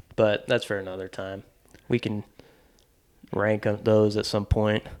 but that's for another time. We can rank those at some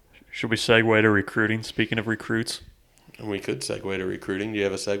point. Should we segue to recruiting? Speaking of recruits, and we could segue to recruiting. Do you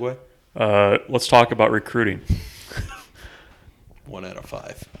have a segue? Let's talk about recruiting. 1 out of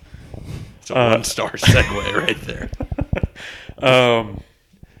 5. It's a 1-star segue right there.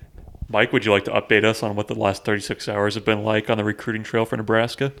 Mike, would you like to update us on what the last 36 hours have been like on the recruiting trail for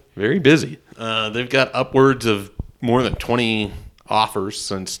Nebraska? Very busy. They've got upwards of more than 20 offers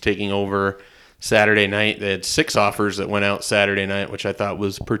since taking over Saturday night. They had 6 offers that went out Saturday night, which I thought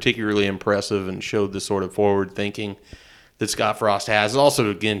was particularly impressive and showed the sort of forward thinking that Scott Frost has. It also,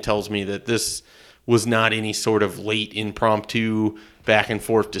 again, tells me that this was not any sort of late impromptu back and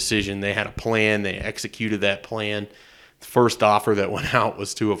forth decision. They had a plan. They executed that plan. The first offer that went out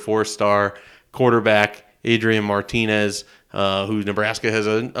was to a 4-star quarterback, Adrian Martinez, who Nebraska has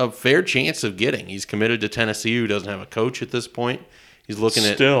a fair chance of getting. He's committed to Tennessee, who doesn't have a coach at this point. He's looking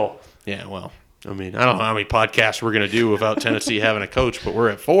at... Still. Yeah, well, I mean, I don't know how many podcasts we're going to do without Tennessee having a coach, but we're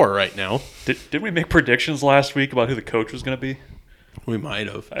at 4 right now. Didn't we make predictions last week about who the coach was going to be? We might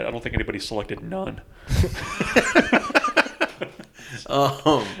have. I don't think anybody selected none.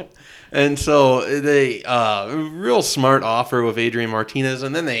 And so they real smart offer with Adrian Martinez,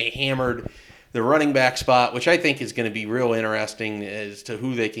 and then they hammered the running back spot, which I think is going to be real interesting as to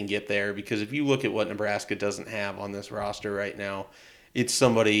who they can get there, because if you look at what Nebraska doesn't have on this roster right now, it's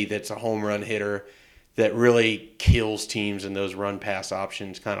somebody that's a home run hitter that really kills teams in those run-pass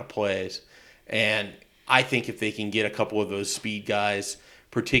options kind of plays. And I think if they can get a couple of those speed guys,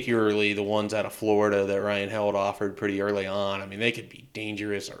 particularly the ones out of Florida that Ryan Held offered pretty early on, I mean, they could be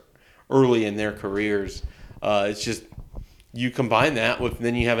dangerous early in their careers. It's just you combine that with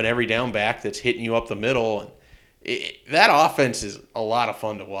then you have an every down back that's hitting you up the middle. And that offense is a lot of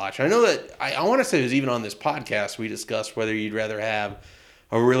fun to watch. I know that I want to say it was even on this podcast we discussed whether you'd rather have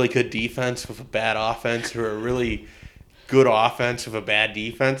a really good defense with a bad offense or a really good offense with a bad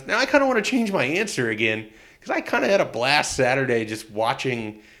defense. Now I kind of want to change my answer again because I kind of had a blast Saturday just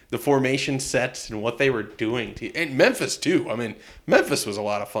watching the formation sets and what they were doing. And Memphis, too. I mean, Memphis was a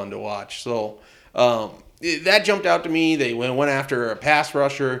lot of fun to watch. So that jumped out to me. They went after a pass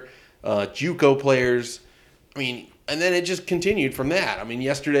rusher, JUCO players. I mean, and then it just continued from that. I mean,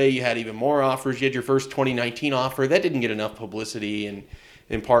 yesterday you had even more offers. You had your first 2019 offer. That didn't get enough publicity, and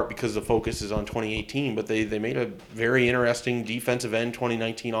in part because the focus is on 2018. But they made a very interesting defensive end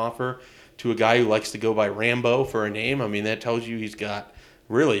 2019 offer to a guy who likes to go by Rambo for a name. I mean, that tells you he's got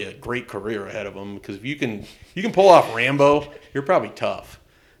really a great career ahead of him, because if you can pull off Rambo, you're probably tough,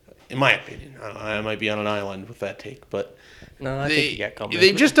 in my opinion. I might be on an island with that take, but no, I think you got company.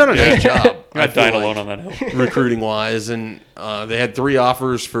 They've just done a nice job. I'm not dying alone on that hill. Recruiting wise, and they had 3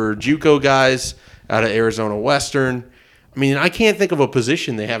 offers for JUCO guys out of Arizona Western. I mean, I can't think of a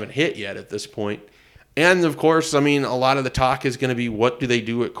position they haven't hit yet at this point. And of course, I mean, a lot of the talk is going to be what do they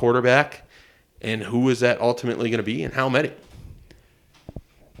do at quarterback, and who is that ultimately going to be, and how many.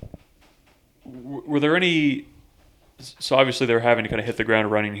 Were there any – so obviously they're having to kind of hit the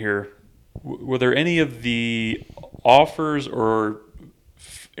ground running here. Were there any of the offers or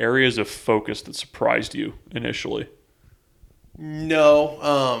areas of focus that surprised you initially?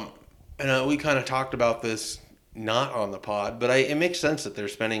 No. And we kind of talked about this not on the pod, but it makes sense that they're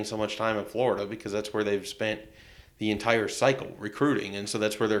spending so much time in Florida because that's where they've spent the entire cycle recruiting, and so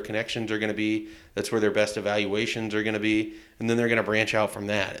that's where their connections are going to be. That's where their best evaluations are going to be, and then they're going to branch out from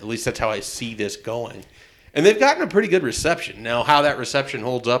that. At least that's how I see this going. And they've gotten a pretty good reception. Now, how that reception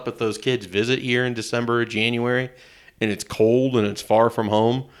holds up if those kids visit here in December or January and it's cold and it's far from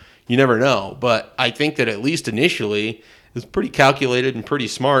home, you never know. But I think that at least initially it's pretty calculated and pretty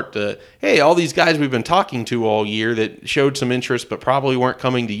smart to, hey, all these guys we've been talking to all year that showed some interest but probably weren't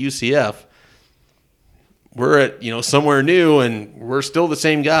coming to UCF, we're at somewhere new and we're still the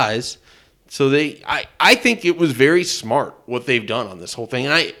same guys. So I think it was very smart what they've done on this whole thing.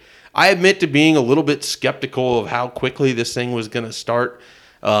 And I admit to being a little bit skeptical of how quickly this thing was going to start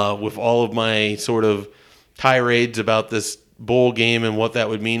with all of my sort of tirades about this bowl game and what that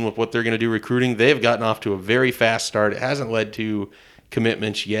would mean with what they're going to do recruiting. They've gotten off to a very fast start. It hasn't led to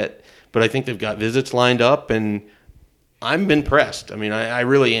commitments yet, but I think they've got visits lined up, and I'm impressed. I mean, I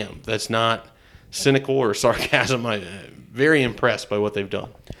really am. That's not cynical or sarcasm. I'm very impressed by what they've done.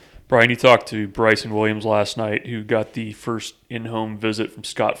 Brian, you talked to Bryson Williams last night, who got the first in-home visit from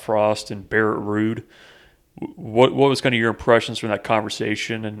Scott Frost and Barrett Ruud. What was kind of your impressions from that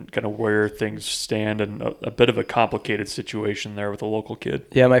conversation and kind of where things stand, and a bit of a complicated situation there with a local kid?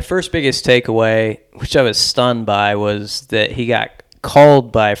 Yeah, my first biggest takeaway, which I was stunned by, was that he got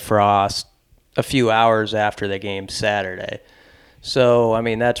called by Frost a few hours after the game Saturday. So, I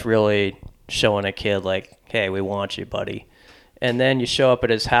mean, that's really showing a kid like, hey, we want you, buddy. And then you show up at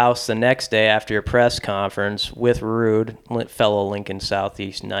his house the next day after your press conference with Ruud, fellow Lincoln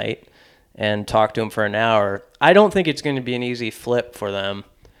Southeast Knight, and talked to him for an hour. I don't think it's going to be an easy flip for them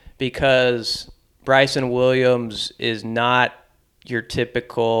because Bryson Williams is not your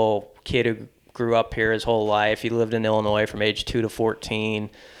typical kid who grew up here his whole life. He lived in Illinois from age 2 to 14,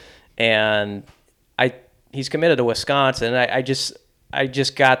 and he's committed to Wisconsin. I just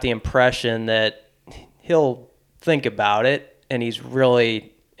got the impression that he'll think about it, and he's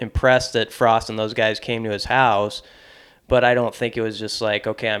really impressed that Frost and those guys came to his house. But I don't think it was just like,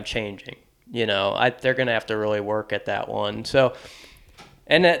 okay, I'm changing. They're going to have to really work at that one. So,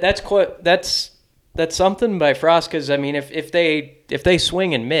 and that's something by Frost, because I mean, if they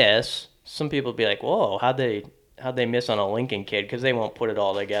swing and miss, some people will be like, whoa, how'd they miss on a Lincoln kid? Because they won't put it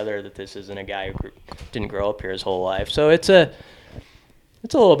all together that this isn't a guy who didn't grow up here his whole life. So it's a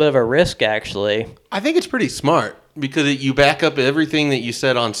little bit of a risk, actually. I think it's pretty smart because you back up everything that you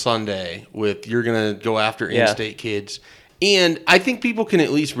said on Sunday with you're going to go after in-state kids. And I think people can at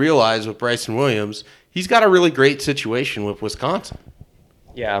least realize with Bryson Williams, he's got a really great situation with Wisconsin.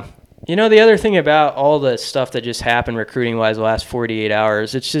 Yeah. The other thing about all the stuff that just happened recruiting-wise the last 48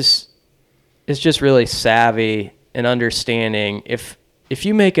 hours, it's just really savvy and understanding. If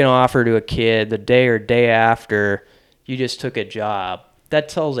you make an offer to a kid the day or day after you just took a job, that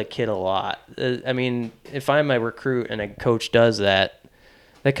tells a kid a lot. I mean, if I'm a recruit and a coach does that,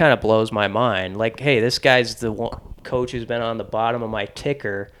 that kind of blows my mind. Like, hey, this guy's the one coach who's been on the bottom of my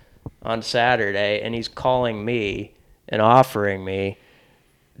ticker on Saturday, and he's calling me and offering me.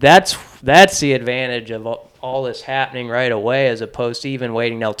 That's the advantage of all this happening right away, as opposed to even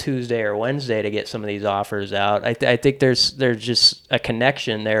waiting till Tuesday or Wednesday to get some of these offers out. I think there's just a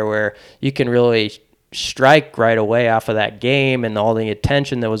connection there where you can really strike right away off of that game and all the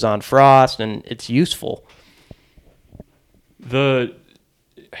attention that was on Frost, and it's useful. With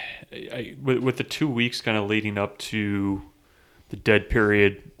the 2 weeks kind of leading up to the dead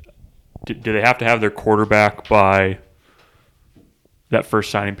period, do they have to have their quarterback by that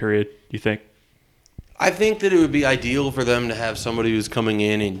first signing period, you think? I think that it would be ideal for them to have somebody who's coming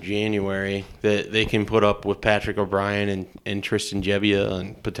in January that they can put up with Patrick O'Brien and Tristan Gebbia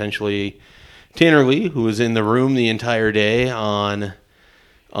and potentially Tanner Lee, who was in the room the entire day on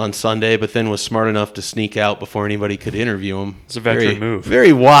Sunday, but then was smart enough to sneak out before anybody could interview him. It's a veteran move.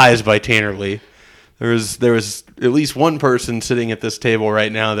 Very wise by Tanner Lee. There was at least one person sitting at this table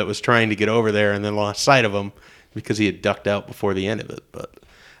right now that was trying to get over there and then lost sight of him because he had ducked out before the end of it. But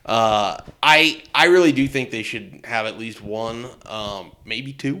I really do think they should have at least one,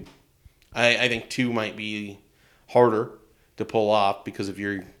 maybe two. I think two might be harder to pull off because if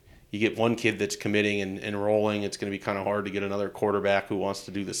you get one kid that's committing and rolling, it's going to be kind of hard to get another quarterback who wants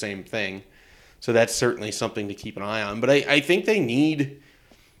to do the same thing. So that's certainly something to keep an eye on. But I think they need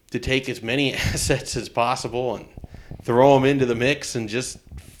to take as many assets as possible and throw them into the mix and just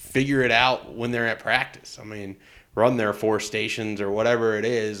figure it out when they're at practice. I mean, run their 4 stations or whatever it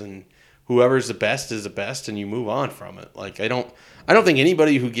is, and whoever's the best is the best, and you move on from it. Like I don't think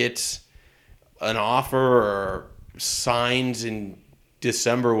anybody who gets an offer or signs in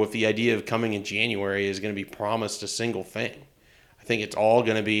December with the idea of coming in January is going to be promised a single thing. I think it's all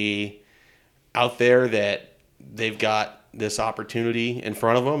going to be out there that they've got this opportunity in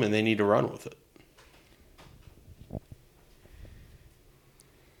front of them and they need to run with it.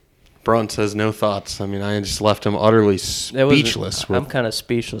 Brunt says no thoughts. I mean, I just left him utterly speechless. I'm kind of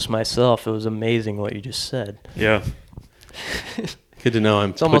speechless myself. It was amazing what you just said. Yeah. Good to know.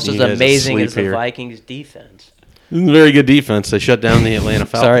 It's almost as amazing as the Vikings defense. Very good defense. They shut down the Atlanta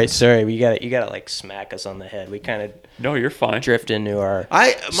Falcons. Sorry. You got to like smack us on the head. We kind of no, you're fine. Drift into our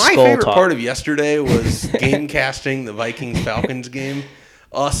my favorite part of yesterday was game casting the Vikings Falcons game.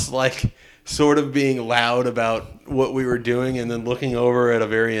 Us like sort of being loud about what we were doing and then looking over at a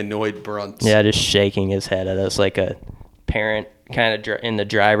very annoyed Brunt. Yeah, just shaking his head at us like a parent kind of in the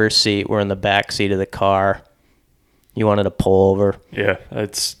driver's seat. We're in the back seat of the car. You wanted to pull over. Yeah,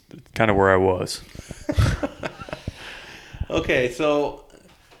 that's kind of where I was. Okay, so,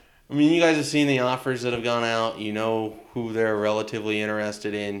 I mean, you guys have seen the offers that have gone out. You know who they're relatively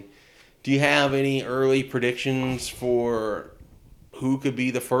interested in. Do you have any early predictions for who could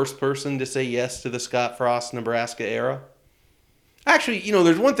be the first person to say yes to the Scott Frost Nebraska era? Actually,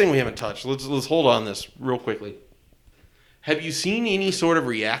 there's one thing we haven't touched. Let's hold on this real quickly. Have you seen any sort of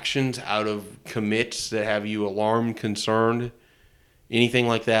reactions out of commits that have you alarmed, concerned, anything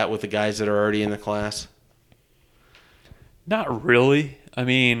like that with the guys that are already in the class? Not really. I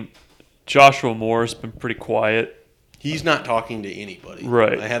mean, Joshua Moore's been pretty quiet. He's not talking to anybody.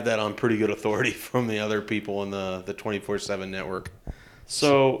 Right. I have that on pretty good authority from the other people in the 24/7 network.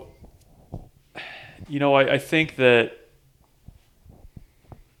 So, I think that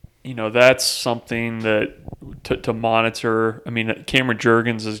that's something that to monitor. I mean, Cameron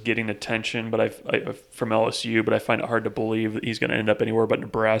Jurgens is getting attention, but I from LSU, but I find it hard to believe that he's going to end up anywhere but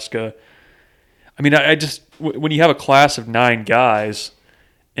Nebraska. I mean, I just when you have a class of 9 guys,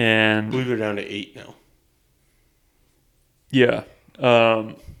 I and believe they're down to 8 now. yeah,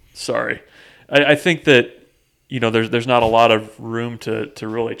 sorry, I think that there's not a lot of room to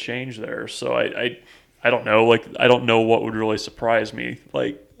really change there. So I don't know. Like, I don't know what would really surprise me.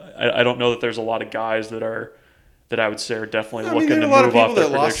 Like, I don't know that there's a lot of guys that I would say are definitely looking to move off their there are a lot of people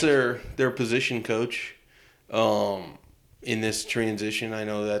that lost predictions. their position coach in this transition. I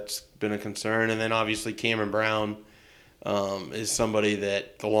know that's been a concern. And then obviously Cameron Brown is somebody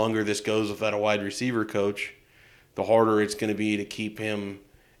that the longer this goes without a wide receiver coach, the harder it's going to be to keep him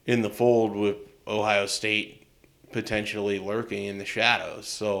in the fold with Ohio State potentially lurking in the shadows.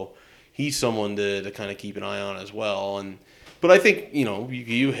 So he's someone to kind of keep an eye on as well. But I think,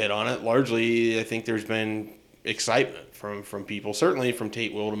 you hit on it. Largely, I think there's been excitement from people, certainly from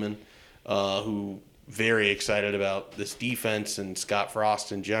Tate Wildeman, who very excited about this defense and Scott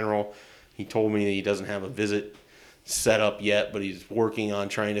Frost in general. He told me that he doesn't have a visit set up yet, but he's working on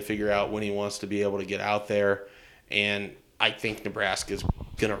trying to figure out when he wants to be able to get out there. And I think Nebraska's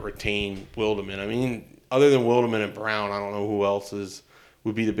going to retain Wildeman. I mean, other than Wildeman and Brown, I don't know who else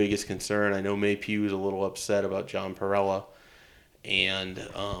would be the biggest concern. I know May Pugh's a little upset about John Perella. And,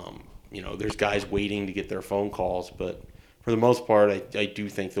 there's guys waiting to get their phone calls. But for the most part, I do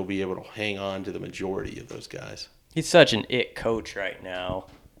think they'll be able to hang on to the majority of those guys. He's such an it coach right now.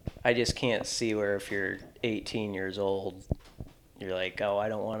 I just can't see where if you're 18 years old, you're like, oh, I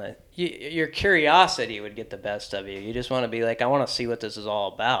don't want to. Your curiosity would get the best of you. You just want to be like, I want to see what this is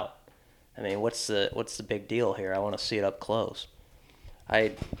all about. I mean, what's the big deal here? I want to see it up close.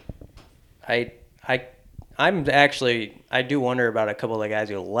 I do wonder about a couple of the guys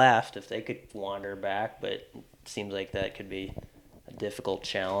who left, if they could wander back, but it seems like that could be a difficult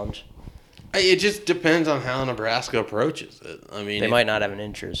challenge. It just depends on how Nebraska approaches it. I mean, they might not have an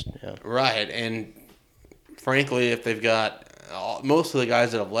interest. Yeah. Right, and frankly, if they've got most of the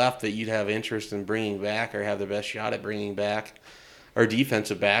guys that have left that you'd have interest in bringing back or have the best shot at bringing back are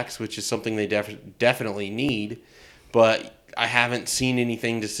defensive backs, which is something they definitely need. But I haven't seen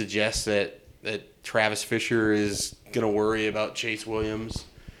anything to suggest that Travis Fisher is going to worry about Chase Williams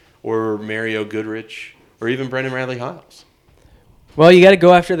or Mario Goodrich or even Brendan Radley-Hiles. Well, you got to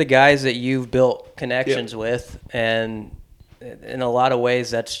go after the guys that you've built connections with, and in a lot of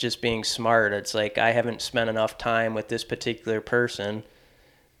ways, that's just being smart. It's like, I haven't spent enough time with this particular person.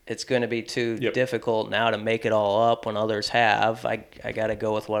 It's going to be too difficult now to make it all up when others have. I got to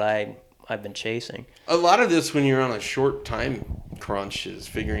go with what I've been chasing. A lot of this, when you're on a short time crunch, is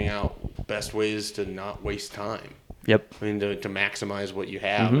figuring out best ways to not waste time. Yep. I mean, to maximize what you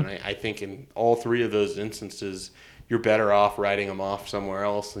have. And I think in all 3 of those instances, you're better off writing them off somewhere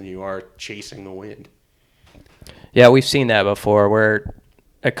else than you are chasing the wind. Yeah, we've seen that before, where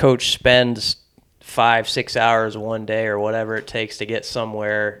a coach spends 5-6 hours one day or whatever it takes to get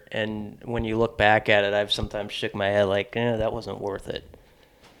somewhere, and when you look back at it, I've sometimes shook my head like, that wasn't worth it.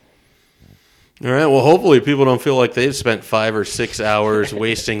 All right, well, hopefully people don't feel like they've spent 5 or 6 hours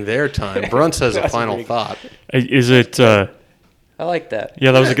wasting their time. Bruns has a final thought. Is it? I like that.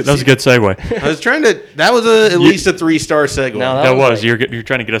 Yeah, that was a good segue. I was trying to. That was at least a 3-star segue. No, That was. You're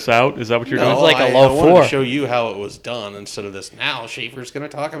trying to get us out? Is that what you're No, doing? was like a low I wanted 4. to show you how it was done instead of this. Now Schaefer's going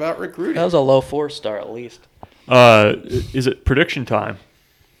to talk about recruiting. That was a low 4-star at least. Is it prediction time?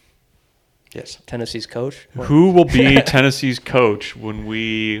 Yes. Tennessee's coach? Who will be Tennessee's coach when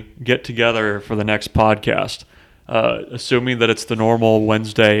we get together for the next podcast? Assuming that it's the normal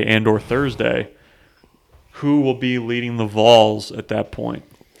Wednesday and or Thursday, who will be leading the Vols at that point?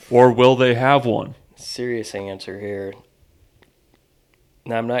 Or will they have one? Serious answer here.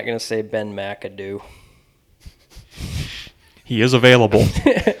 Now, I'm not going to say Ben McAdoo. He is available.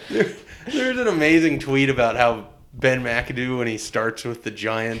 There's an amazing tweet about how Ben McAdoo, when he starts with the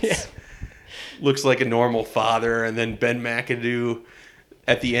Giants, looks like a normal father, and then Ben McAdoo,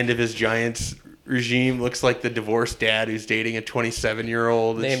 at the end of his Giants regime, looks like the divorced dad who's dating a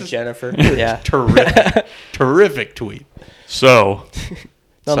 27-year-old. Named Jennifer. Yeah. Terrific tweet. So,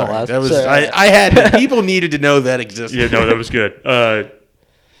 Nonetheless. Sorry, that was I had people needed to know that existed. yeah, no, that was good.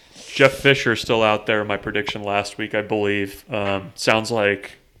 Jeff Fisher still out there. My prediction last week, I believe. Sounds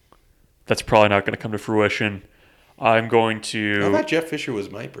like that's probably not going to come to fruition. I'm going I to. thought Jeff Fisher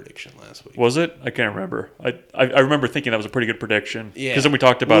was my prediction last week. Was it? I can't remember. I remember thinking that was a pretty good prediction. Yeah. Because then we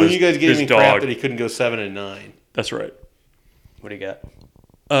talked about you guys gave his me crap dog. that he couldn't go 7-9. That's right. What do you got?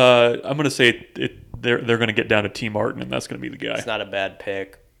 I'm going to say they're going to get down to T. Martin, and that's going to be the guy. It's not a bad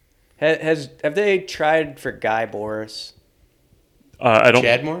pick. Have they tried for Guy Morris? I don't.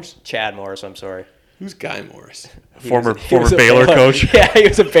 Chad Morris? Chad Morris, I'm sorry. Who's Guy Morris? Former He was a Baylor coach. Yeah, he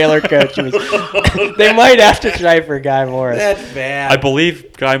was a Baylor coach. They might have to try for Guy Morris. That's bad. I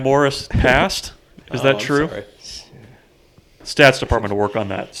believe Guy Morris passed. Is that I'm true? sorry. Stats department will work on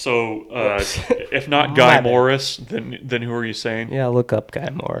that. So if not Guy My bad. Morris, then who are you saying? Yeah, look up Guy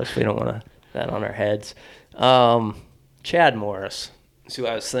Morris. We don't want that on our heads. Chad Morris. That's who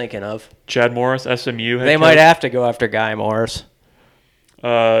I was thinking of. Chad Morris, SMU head They coach? might have to go after Guy Morris.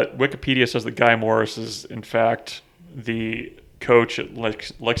 Wikipedia says that Guy Morris is, in fact, the coach at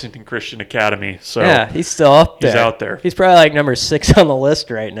Lexington Christian Academy. So Yeah, he's still up there. He's out there. He's probably like number 6 on the list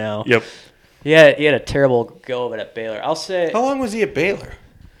right now. Yep. He had a terrible go of it at Baylor. I'll say How long was he at Baylor?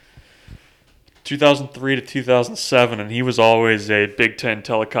 2003 to 2007, and he was always a Big 12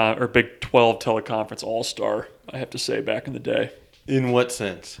 teleconference all-star, I have to say, back in the day. In what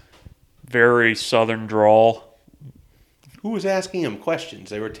sense? Very southern drawl. Who was asking him questions?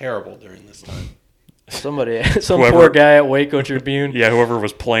 They were terrible during this time. some Whoever- poor guy at Waco Tribune. Yeah, whoever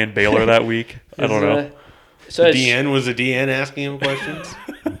was playing Baylor that week. I don't know. So it's- DN was a DN asking him questions.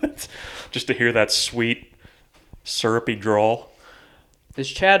 Just to hear that sweet, syrupy drawl. is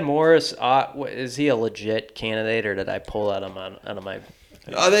Chad Morris? Is he a legit candidate, or did I pull out of my?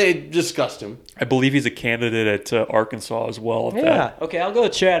 They discussed him. I believe he's a candidate at Arkansas as well. At Yeah. that. Okay, I'll go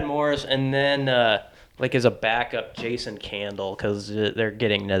with Chad Morris, and then as a backup, Jason Candle, because they're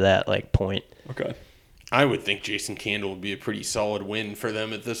getting to that point. Okay. I would think Jason Candle would be a pretty solid win for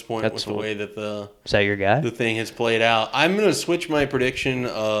them at this point with the way that Is that your guy? the thing has played out. I'm going to switch my prediction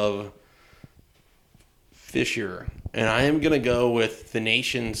of Fisher, and I am going to go with the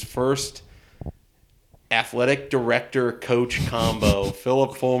nation's first athletic director coach combo,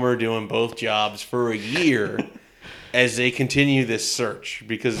 Philip Fulmer doing both jobs for a year as they continue this search,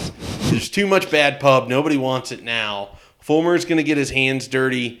 because there's too much bad pub. Nobody wants it now. Fulmer's going to get his hands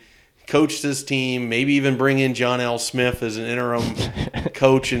dirty, coach this team, maybe even bring in John L. Smith as an interim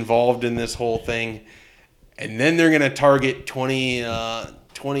coach involved in this whole thing. And then they're going to target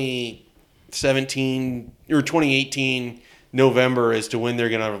 2017 or 2018 November as to when they're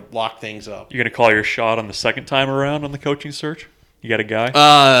going to lock things up. You're going to call your shot on the second time around on the coaching search? You got a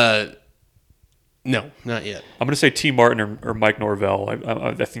guy? No, not yet. I'm going to say T. Martin or Mike Norvell.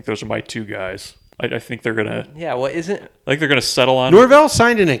 I think those are my two guys. I think they're going to Yeah. What isn't? I think they're going to settle on Norvell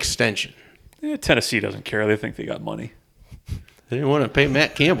signed an extension. Tennessee doesn't care. They think they got money. They didn't want to pay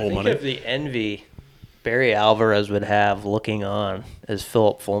Matt Campbell Think money. of the envy Barry Alvarez would have looking on as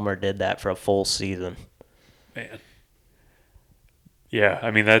Philip Fulmer did that for a full season. Man. Yeah,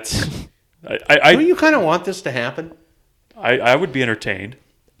 I mean that's Don't you kind of want this to happen? I would be entertained.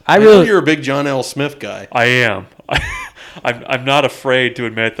 I know really you're a big John L. Smith guy. I am. I'm not afraid to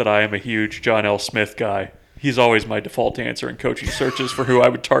admit that I am a huge John L. Smith guy. He's always my default answer in coaching searches for who I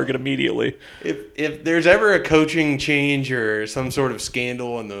would target immediately. If there's ever a coaching change or some sort of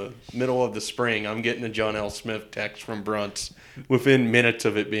scandal in the middle of the spring, I'm getting a John L. Smith text from Brunts within minutes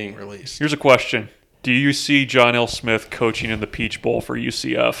of it being released. Here's a question. Do you see John L. Smith coaching in the Peach Bowl for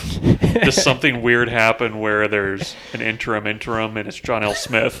UCF? Does something weird happen where there's an interim and it's John L.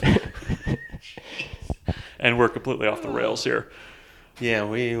 Smith? And we're completely off the rails here. Yeah,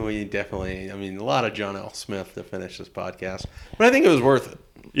 we definitely, I mean, a lot of John L. Smith to finish this podcast. But I think it was worth it.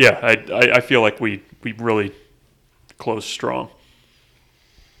 Yeah, I feel like we really closed strong.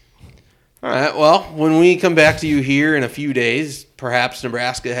 All right, well, when we come back to you here in a few days, perhaps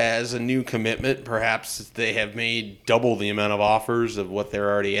Nebraska has a new commitment. Perhaps they have made double the amount of offers of what they're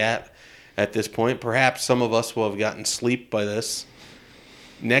already at this point. Perhaps some of us will have gotten sleep by this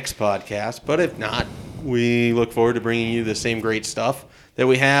next podcast. But if not, we look forward to bringing you the same great stuff that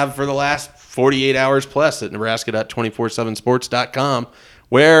we have for the last 48 hours plus at nebraska.247sports.com,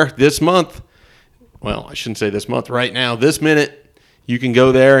 where this month, well, I shouldn't say this month, right now, this minute, you can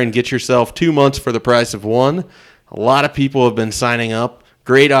go there and get yourself 2 months for the price of one. A lot of people have been signing up.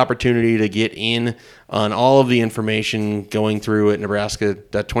 Great opportunity to get in on all of the information going through at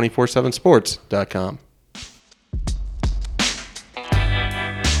nebraska.247sports.com.